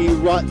really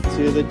right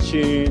to the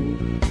tune,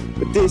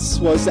 but this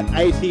was the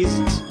 80s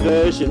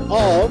version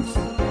of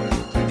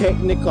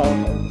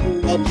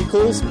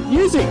Technicological's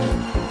music.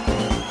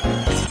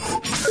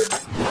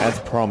 As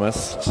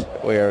promised,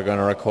 we are going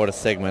to record a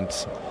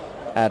segment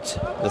at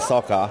the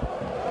soccer.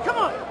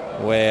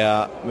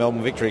 Where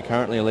Melbourne Victory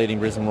currently leading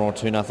Brisbane Roar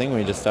 2-0.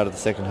 We just started the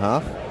second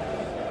half.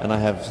 And I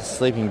have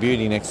Sleeping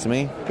Beauty next to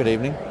me. Good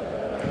evening.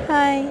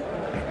 Hi.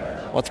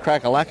 What's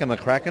crack-a-lack-a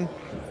McCracken?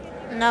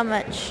 Not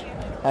much.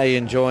 Are you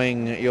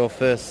enjoying your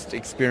first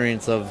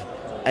experience of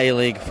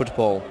A-League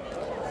football?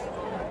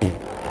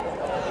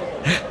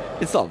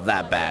 It's not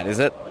that bad, is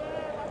it?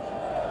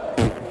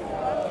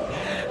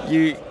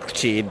 You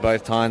cheered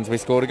both times we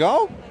scored a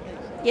goal?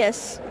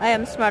 Yes, I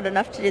am smart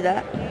enough to do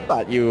that.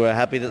 But you were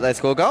happy that they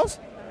scored goals?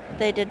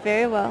 They did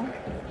very well.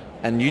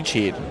 And you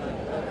cheered?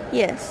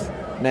 Yes.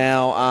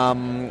 Now,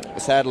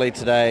 sadly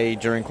today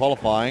during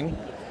qualifying,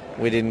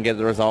 we didn't get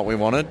the result we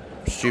wanted.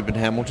 Stupid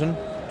Hamilton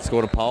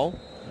scored a pole.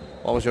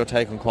 What was your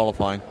take on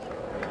qualifying?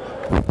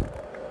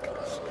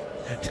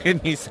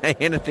 Didn't you say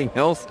anything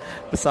else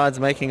besides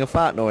making a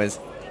fart noise?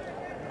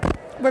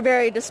 We're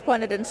very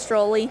disappointed in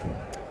Strolly.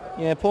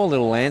 Yeah, poor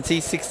little Lance.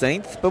 He's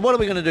 16th. But what are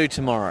we going to do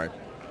tomorrow?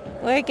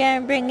 We're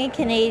going to bring a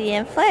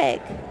Canadian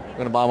flag. We're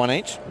going to buy one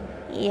each?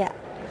 Yeah.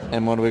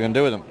 And what are we going to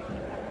do with them?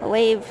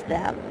 Wave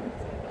them.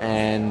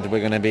 And we're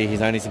going to be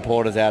his only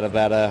supporters out of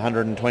about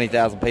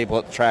 120,000 people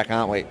at the track,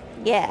 aren't we?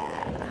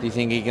 Yeah. Do you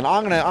think he can?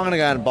 I'm going to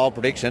go in a bold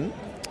prediction.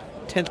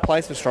 10th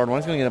place for Strode 1.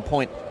 He's going to get a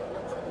point.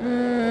 He's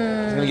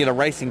going to get a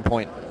racing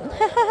point.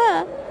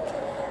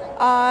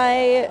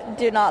 I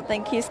do not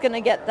think he's going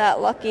to get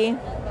that lucky.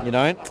 You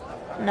don't?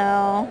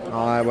 No.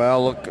 All right,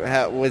 well, look,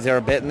 was there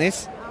a bet in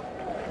this?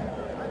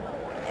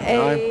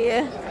 No?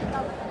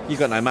 You've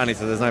got no money,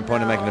 so there's no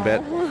point in making a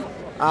bet.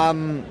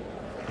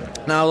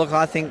 No, look,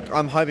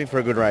 I'm hoping for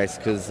a good race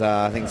because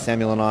I think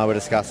Samuel and I were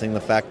discussing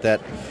the fact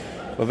that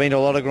we've been to a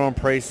lot of Grand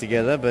Prix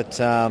together, but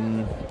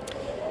there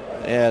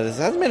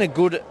hasn't been a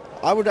good...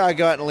 I would go out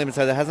on a limb and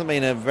say there hasn't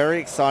been a very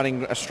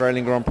exciting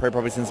Australian Grand Prix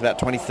probably since about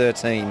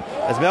 2013.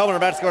 Is Melbourne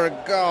about to score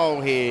a goal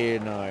here?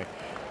 No.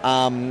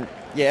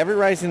 Every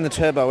race in the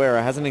turbo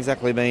era hasn't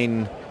exactly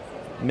been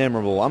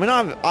memorable. I mean,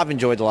 I've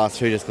enjoyed the last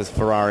two just because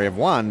Ferrari have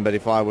won, but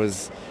if I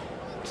was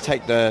to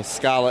take the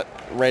scarlet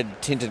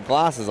red tinted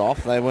glasses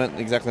off, they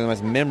weren't exactly the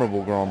most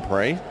memorable Grand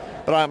Prix.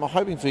 But I'm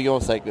hoping for your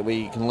sake that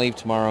we can leave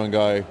tomorrow and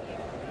go,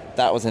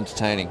 that was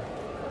entertaining.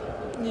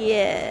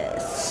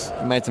 Yes.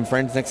 You made some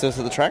friends next to us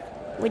at the track?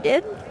 We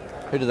did.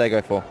 Who did they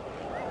go for?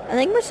 I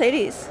think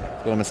Mercedes.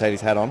 Got a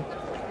Mercedes hat on.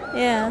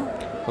 Yeah.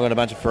 We've got a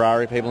bunch of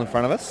Ferrari people in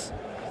front of us,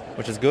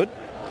 which is good.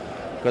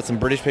 Got some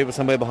British people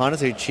somewhere behind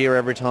us who cheer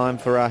every time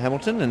for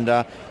Hamilton. And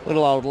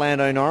little old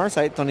Lando Norris,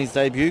 8th on his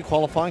debut,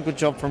 qualifying. Good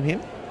job from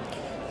him.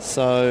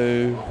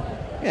 So,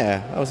 yeah,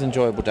 that was an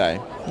enjoyable day.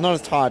 Not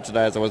as tired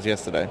today as I was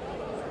yesterday.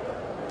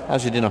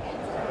 How's your dinner?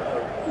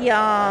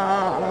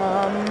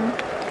 Yum.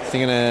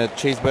 Thinking a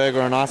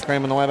cheeseburger and ice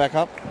cream on the way back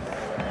up?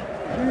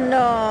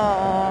 No.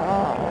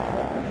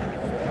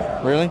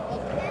 Really?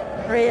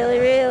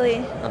 Really?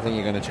 I think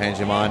you're going to change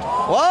your mind.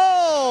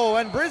 Whoa!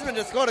 And Brisbane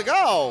just scored a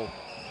goal.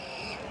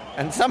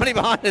 And somebody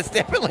behind us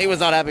definitely was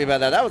not happy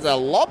about that. That was a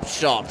lob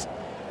shot.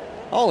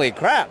 Holy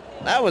crap.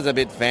 That was a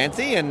bit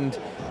fancy. And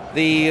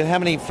how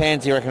many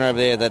fans do you reckon over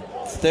there? The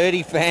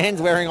 30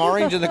 fans wearing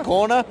orange in the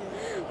corner?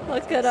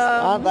 Look at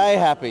them. Aren't they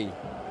happy?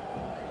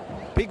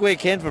 Big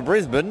weekend for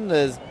Brisbane.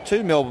 There's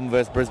 2 Melbourne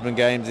versus Brisbane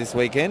games this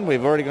weekend.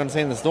 We've already gone and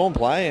seen the Storm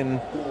play, and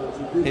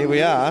here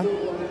we are.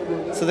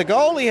 So the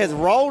goalie has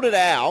rolled it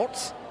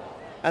out,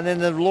 and then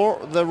the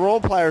Royal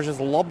player has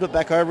just lobbed it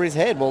back over his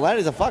head. Well, that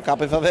is a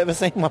fuck-up if I've ever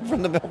seen one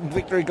from the Melbourne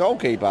Victory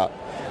goalkeeper.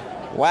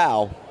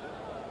 Wow.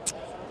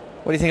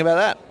 What do you think about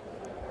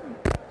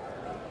that?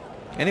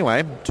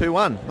 Anyway,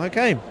 2-1.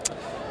 Okay.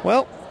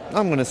 Well,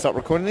 I'm going to stop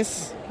recording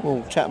this.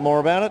 We'll chat more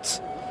about it.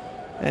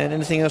 And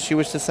anything else you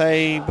wish to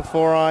say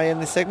before I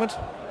end this segment?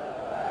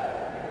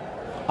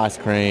 Ice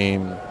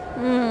cream.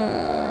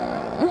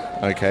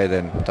 Okay,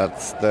 then.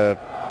 That's the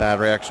bad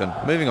reaction.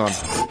 Moving on.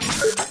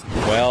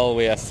 Well,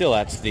 we are still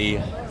at the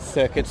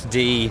Circuit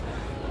D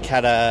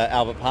Cata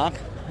Albert Park.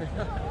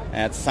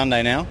 It's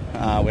Sunday now.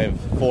 We've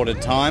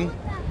forwarded time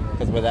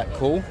because we're that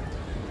cool.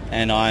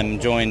 And I'm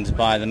joined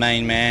by the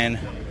main man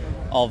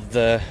of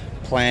the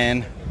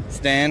plan,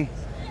 Stan,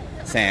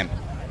 Sam.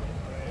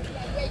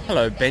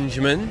 Hello,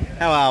 Benjamin.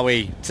 How are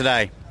we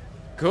today?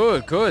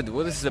 Good.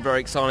 Well, this is a very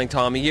exciting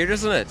time of year,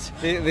 isn't it?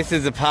 This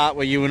is the part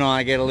where you and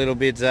I get a little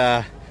bit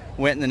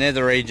wet in the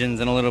nether regions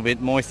and a little bit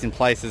moist in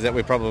places that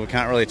we probably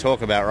can't really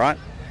talk about, right?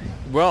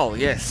 Well,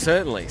 yes,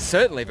 certainly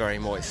very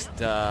moist.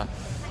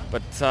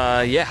 But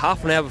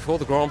half an hour before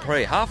the Grand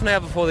Prix, half an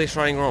hour before the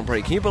Australian Grand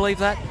Prix. Can you believe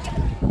that?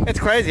 It's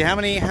crazy. How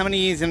many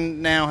years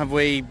now have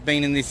we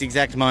been in this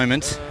exact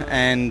moment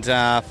and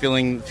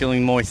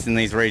feeling moist in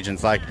these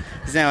regions? Like,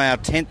 it's now our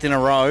 10th in a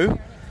row,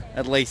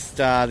 at least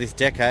this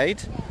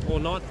decade. Or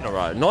 9th in a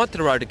row. 9th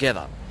in a row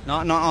together.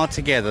 Not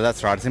together,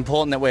 that's right. It's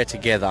important that we're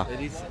together. It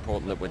is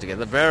important that we're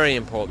together. Very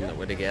important that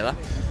we're together.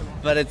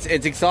 But it's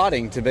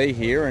exciting to be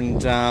here,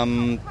 and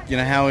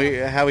how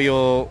are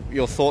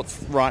your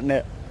thoughts right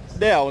now?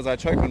 Now, as I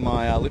choke on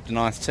my Lipton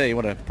iced tea,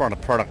 what a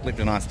product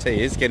Lipton iced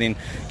tea is. Get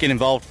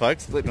involved,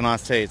 folks. Lipton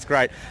iced tea, it's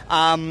great.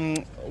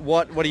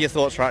 What are your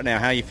thoughts right now?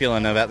 How are you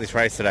feeling about this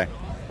race today?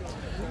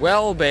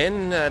 Well,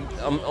 Ben,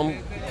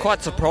 I'm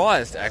quite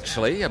surprised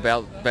actually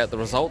about the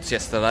results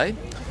yesterday.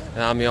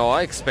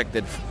 I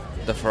expected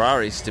the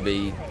Ferraris to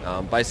be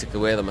basically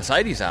where the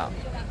Mercedes are,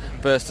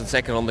 first and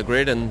second on the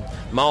grid and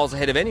miles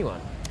ahead of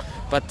anyone.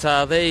 But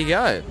there you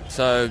go.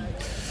 So,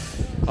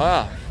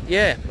 I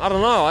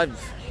don't know. I'm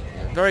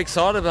very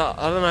excited.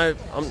 I don't know.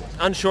 I'm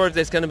unsure if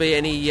there's going to be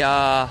any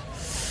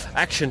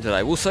action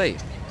today. We'll see.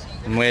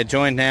 And we're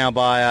joined now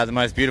by the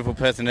most beautiful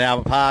person at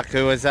Albert Park,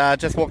 who has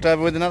just walked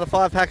over with another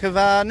 5-pack of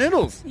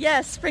noodles.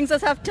 Yes, brings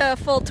us up to a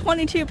full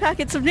 22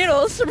 packets of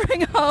noodles to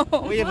bring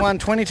home. We have won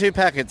 22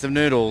 packets of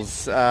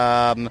noodles.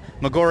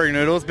 Magori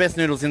noodles, best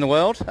noodles in the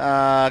world.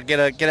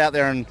 Get out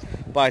there and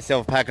buy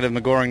yourself a packet of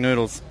McGoring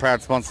noodles,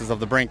 proud sponsors of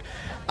the Brink.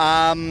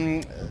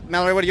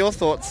 Mallory, what are your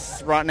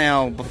thoughts right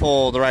now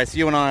before the race?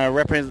 You and I are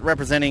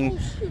representing...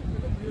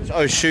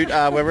 Oh, shoot.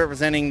 We're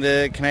representing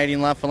the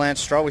Canadian love for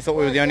Lance Stroll. We thought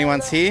we were the only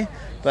ones here.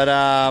 But,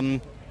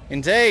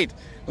 indeed,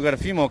 we've got a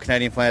few more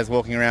Canadian players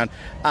walking around.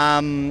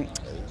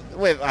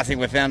 I think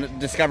we're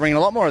discovering a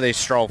lot more of these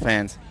Stroll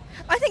fans.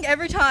 I think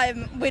every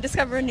time we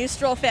discover a new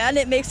Stroll fan,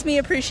 it makes me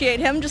appreciate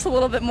him just a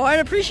little bit more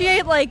and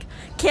appreciate, like,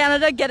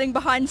 Canada getting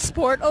behind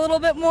sport a little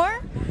bit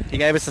more. He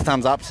gave us a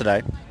thumbs up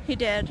today. He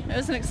did. It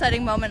was an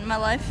exciting moment in my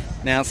life.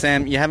 Now,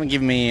 Sam, you haven't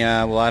given me,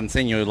 I haven't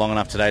seen you long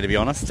enough today, to be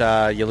honest,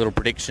 your little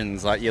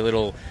predictions, like your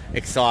little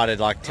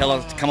excited, like, tell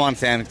us, come on,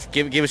 Sam,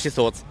 give us your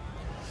thoughts.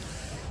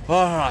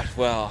 All right,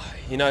 well,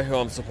 you know who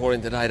I'm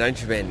supporting today, don't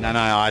you, Ben? No,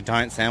 I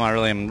don't, Sam. I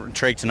really am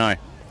intrigued to know.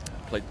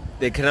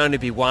 There can only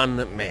be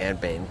one man,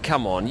 Ben.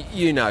 Come on,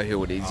 you know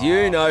who it is.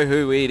 You know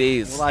who it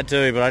is. Well, I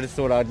do, but I just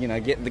thought I'd,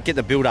 get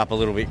the build-up a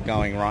little bit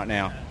going right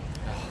now.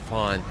 Oh,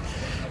 fine.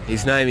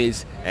 His name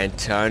is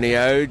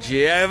Antonio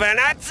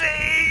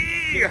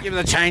Giovinazzi. Give him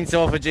the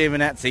chainsaw for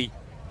Giovinazzi.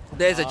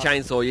 There's a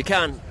chainsaw. You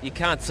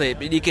can't see it,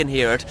 but you can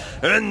hear it.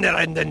 No,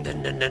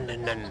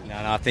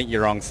 I think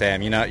you're wrong,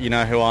 Sam. You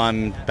know who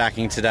I'm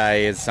backing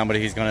today is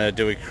somebody who's going to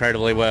do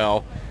incredibly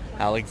well.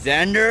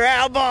 Alexander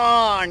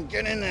Albon.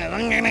 Get in there.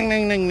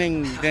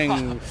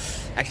 Ding.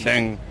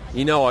 Actually,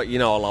 you know I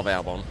love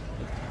Albon.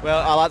 Well,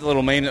 I like the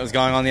little meme that was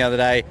going on the other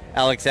day.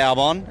 Alex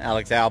Albon,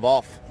 Alex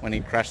Alboff, when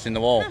he crashed in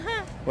the wall.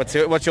 What's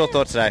your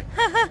thought today?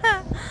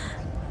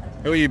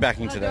 Who are you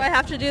backing today? Do I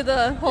have to do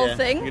the whole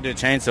thing? You can do a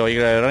chainsaw. You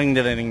go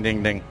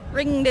ring-ding-ding-ding-ding.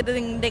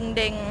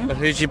 Ring-ding-ding-ding-ding. But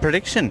who's your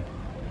prediction?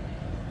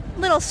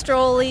 Little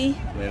Strolly.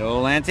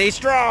 Little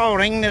anti-Stroll.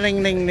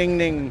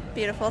 Ring-ding-ding-ding-ding.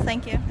 Beautiful,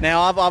 thank you.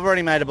 Now, I've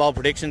already made a bold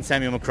prediction,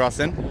 Samuel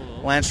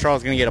McCrossan. Lance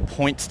Stroll's going to get a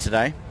point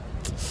today.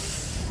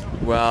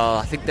 Well,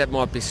 I think that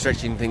might be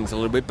stretching things a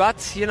little bit, but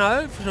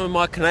for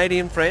my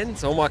Canadian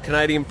friends, all my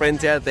Canadian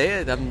friends out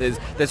there,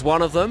 there's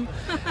one of them.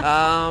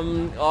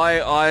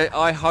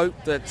 I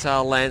hope that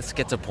Lance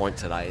gets a point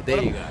today.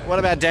 There you go. What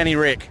about Danny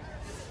Rick?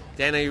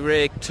 Danny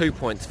Rick, 2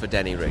 points for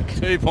Danny Rick.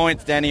 2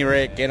 points, Danny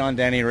Rick. Get on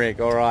Danny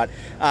Rick. All right.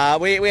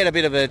 We had a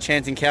bit of a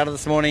chance encounter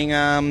this morning.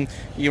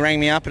 You rang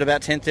me up at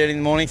about 10:30 in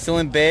the morning, still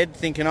in bed,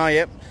 thinking, oh,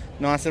 yep,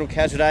 nice little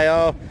casual day.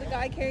 Oh, the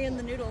guy carrying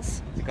the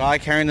noodles.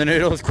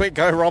 Quick,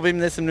 go rob him.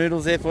 There's some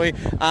noodles there for you.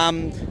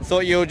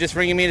 Thought you were just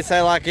ringing me to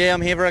say, like, yeah,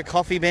 I'm here for a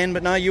coffee, Ben.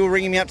 But no, you were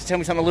ringing me up to tell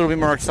me something a little bit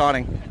more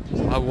exciting.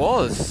 I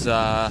was.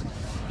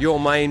 Your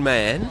main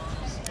man.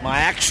 My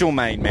actual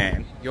main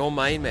man. Your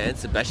main man,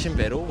 Sebastian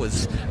Vettel,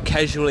 was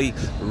casually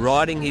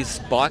riding his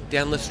bike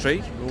down the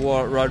street,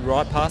 rode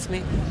right past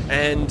me,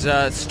 and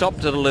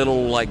stopped at a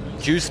little,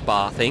 juice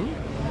bar thing.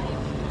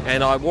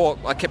 And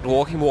I kept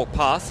walked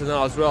past, and then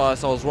I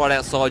realised I was right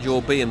outside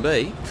your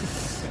B&B.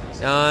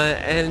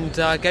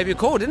 And gave you a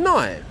call, didn't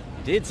I? You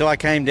did. So I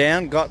came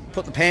down,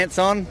 put the pants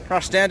on,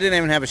 rushed down, didn't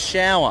even have a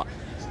shower.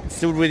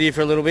 Stood with you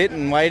for a little bit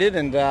and waited,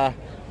 and I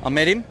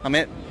met him. I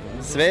met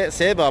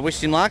Seb. I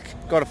wished him luck.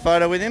 Got a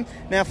photo with him.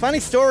 Now,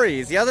 funny story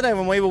is the other day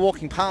when we were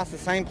walking past the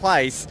same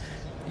place,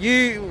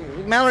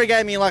 Mallory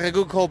gave me a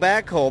good call,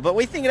 bad call, but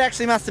we think it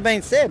actually must have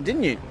been Seb,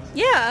 didn't you?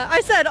 Yeah,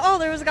 I said,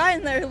 there was a guy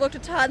in there who looked a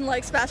ton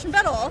like Sebastian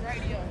Vettel.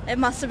 It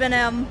must have been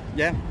him.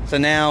 Yeah. So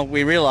now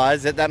we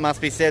realise that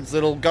must be Seb's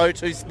little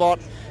go-to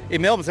spot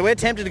in Melbourne. So we're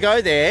tempted to go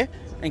there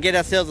and get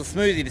ourselves a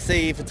smoothie to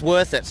see if it's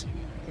worth it.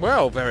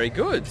 Well, very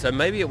good. So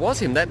maybe it was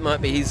him. That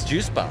might be his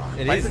juice bar.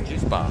 It is a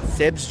juice bar.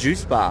 Seb's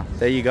juice bar.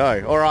 There you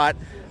go. All right.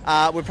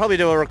 We'll probably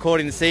do a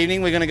recording this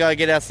evening. We're going to go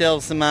get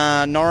ourselves some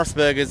Norris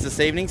burgers this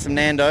evening, some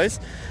Nando's.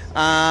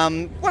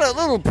 What a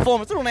little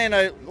performance. Little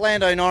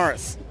Lando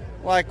Norris.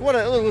 What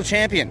a little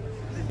champion.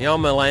 Yeah,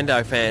 I'm a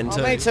Lando fan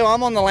too. Me too.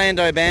 I'm on the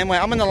Lando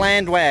bandwagon. I'm in the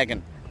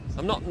Landwagon.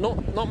 I'm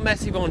not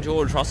massive on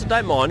George Russell.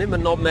 Don't mind him, but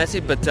not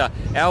massive. But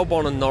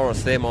Albon and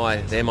Norris, they're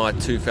my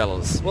two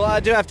fellas. Well, I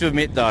do have to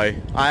admit though,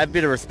 I have a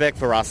bit of respect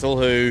for Russell,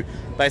 who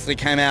basically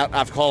came out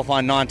after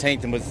qualifying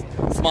 19th and was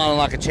smiling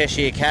like a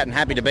Cheshire cat and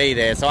happy to be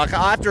there. So I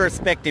have to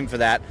respect him for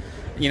that.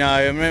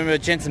 I remember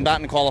Jenson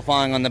Button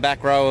qualifying on the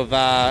back row of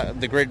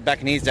the grid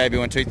back in his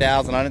debut in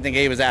 2000. I don't think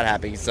he was that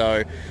happy.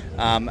 So,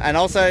 and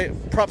also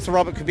props to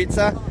Robert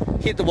Kubica.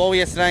 Hit the wall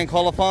yesterday in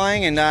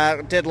qualifying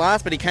and dead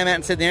last, but he came out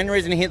and said the only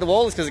reason he hit the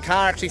wall is because the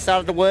car actually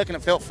started to work and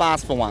it felt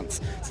fast for once.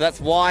 So that's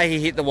why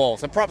he hit the wall.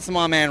 So props to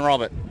my man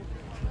Robert.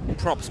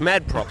 Props,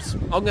 mad props.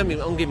 I'm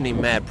giving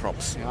him mad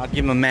props. I'd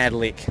give him a mad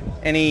lick.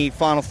 Any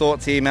final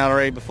thoughts here,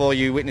 Mallory, before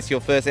you witness your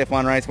first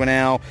F1 race? We're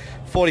now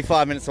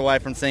 45 minutes away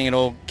from seeing it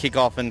all kick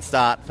off and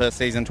start for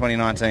season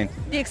 2019.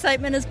 The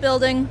excitement is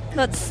building.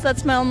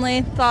 That's my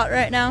only thought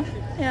right now.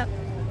 Yeah.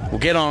 Well,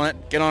 get on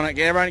it. Get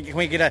everyone. Can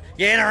we get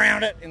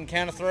around it in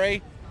count of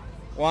 3?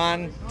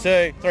 1,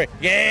 2, 3.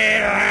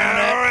 Get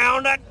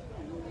around it.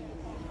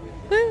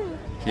 Woo.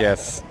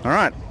 Yes. All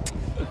right.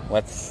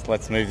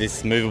 Let's move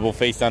this movable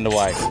feast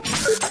underway.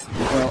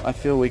 Well, I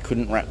feel we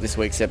couldn't wrap this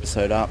week's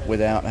episode up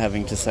without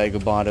having to say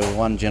goodbye to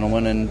one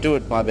gentleman and do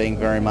it by being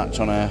very much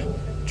on a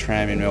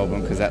tram in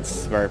Melbourne because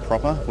that's very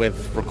proper.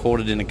 We've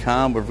recorded in a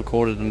car, we've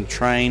recorded on a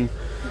train.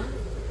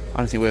 I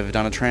don't think we've ever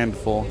done a tram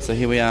before, so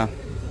here we are.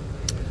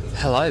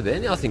 Hello,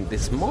 Ben. I think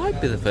this might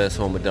be the first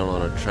one we've done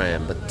on a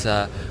tram, but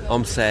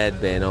I'm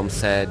sad, Ben. I'm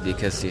sad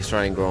because the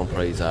Australian Grand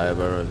Prix is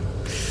over, and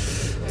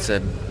it's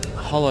a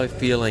hollow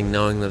feeling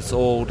knowing that it's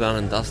all done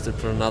and dusted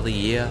for another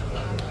year.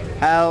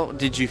 How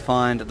did you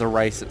find the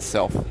race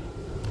itself?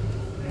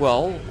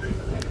 Well,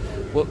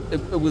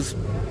 it was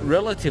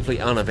relatively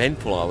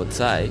uneventful, I would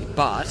say,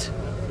 but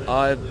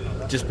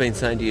I've just been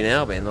saying to you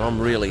now, Ben, that I'm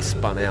really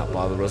spun out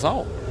by the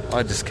result.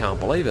 I just can't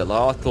believe it.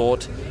 Like, I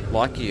thought,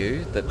 like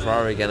you, that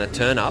Ferrari are going to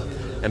turn up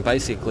and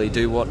basically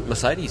do what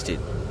Mercedes did.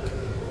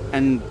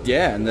 And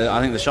yeah, and I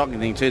think the shocking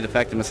thing too, the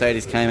fact that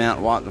Mercedes came out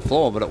and wiped the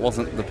floor, but it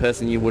wasn't the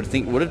person you would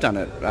think would have done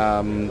it.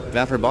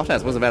 Valtteri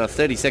Bottas was about a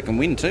 30-second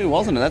win too,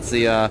 wasn't it? That's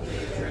that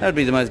would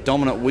be the most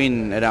dominant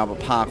win at Albert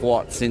Park,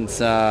 since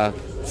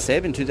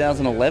Seb in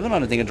 2011? I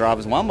don't think a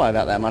driver's won by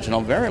about that much in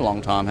a very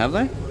long time, have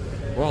they?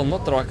 Well,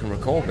 not that I can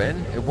recall,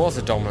 Ben. It was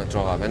a dominant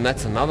drive, and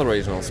that's another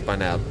reason I was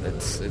spun out.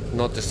 It's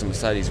not just a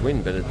Mercedes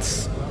win, but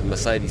it's a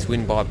Mercedes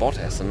win by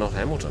Bottas and not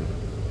Hamilton.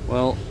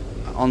 Well,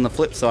 on the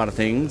flip side of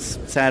things,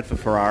 sad for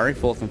Ferrari,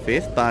 4th and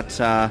 5th, but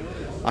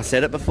I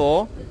said it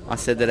before. I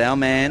said that our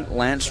man,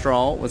 Lance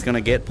Stroll, was going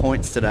to get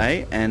points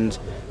today, and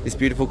this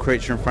beautiful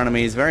creature in front of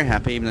me is very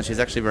happy, even though she's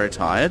actually very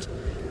tired.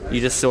 You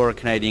just saw a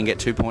Canadian get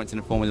 2 points in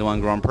a Formula 1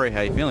 Grand Prix.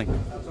 How are you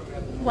feeling?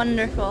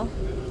 Wonderful.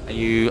 Are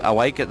you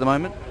awake at the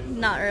moment?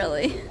 Not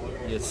really.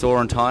 You're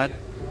sore and tired?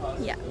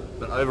 Yeah.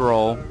 But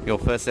overall, your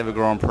first ever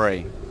Grand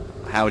Prix,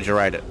 how would you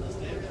rate it?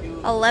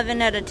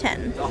 11 out of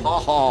 10.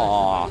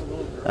 Oh,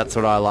 that's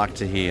what I like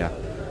to hear.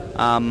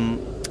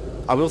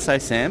 I will say,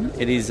 Sam,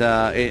 it is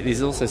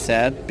also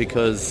sad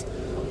because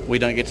we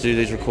don't get to do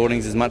these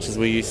recordings as much as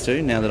we used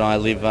to now that I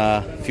live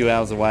a few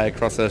hours away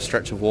across a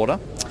stretch of water.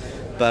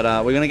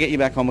 But we're going to get you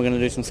back on. We're going to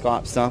do some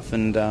Skype stuff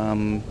and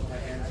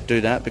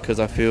do that because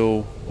I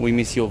feel we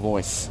miss your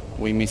voice.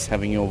 We miss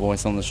having your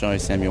voice on the show,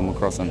 Samuel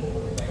McCrossan.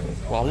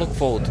 Well, I look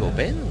forward to it,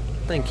 Ben.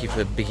 Thank you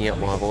for picking up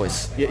my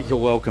voice. Yeah, you're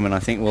welcome, and I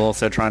think we'll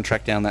also try and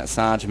track down that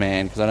Sarge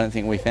man because I don't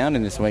think we found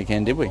him this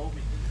weekend, did we?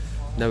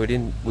 No, we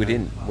didn't. We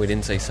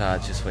didn't see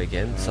Sarge this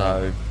weekend.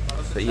 So,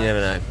 but you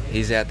never know.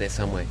 He's out there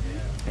somewhere.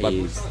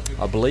 He is.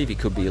 I believe he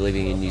could be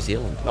living in New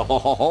Zealand.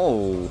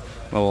 Oh,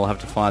 well, we'll have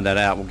to find that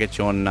out. We'll get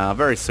you on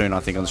very soon,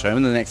 I think, on the show.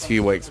 In the next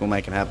few weeks, we'll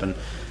make it happen.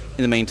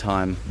 In the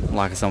meantime,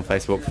 like us on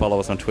Facebook, follow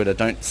us on Twitter.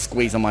 Don't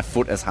squeeze on my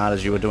foot as hard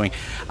as you were doing.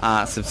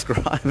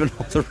 Subscribe on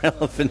all the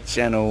relevant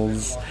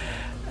channels.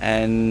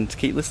 And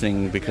keep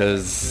listening,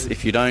 because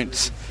if you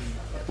don't,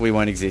 we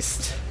won't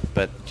exist.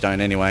 But you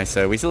don't anyway,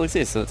 so we still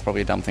exist, so that's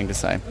probably a dumb thing to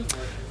say.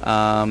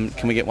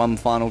 Can we get one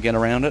final get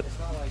around it?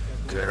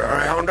 Get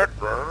around it.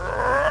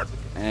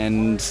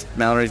 And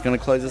Mallory's going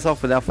to close us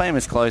off with our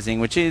famous closing,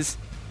 which is...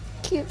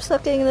 Keep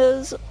sucking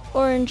those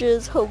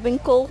oranges,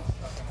 Hovinkle.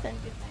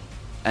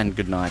 And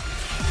good night.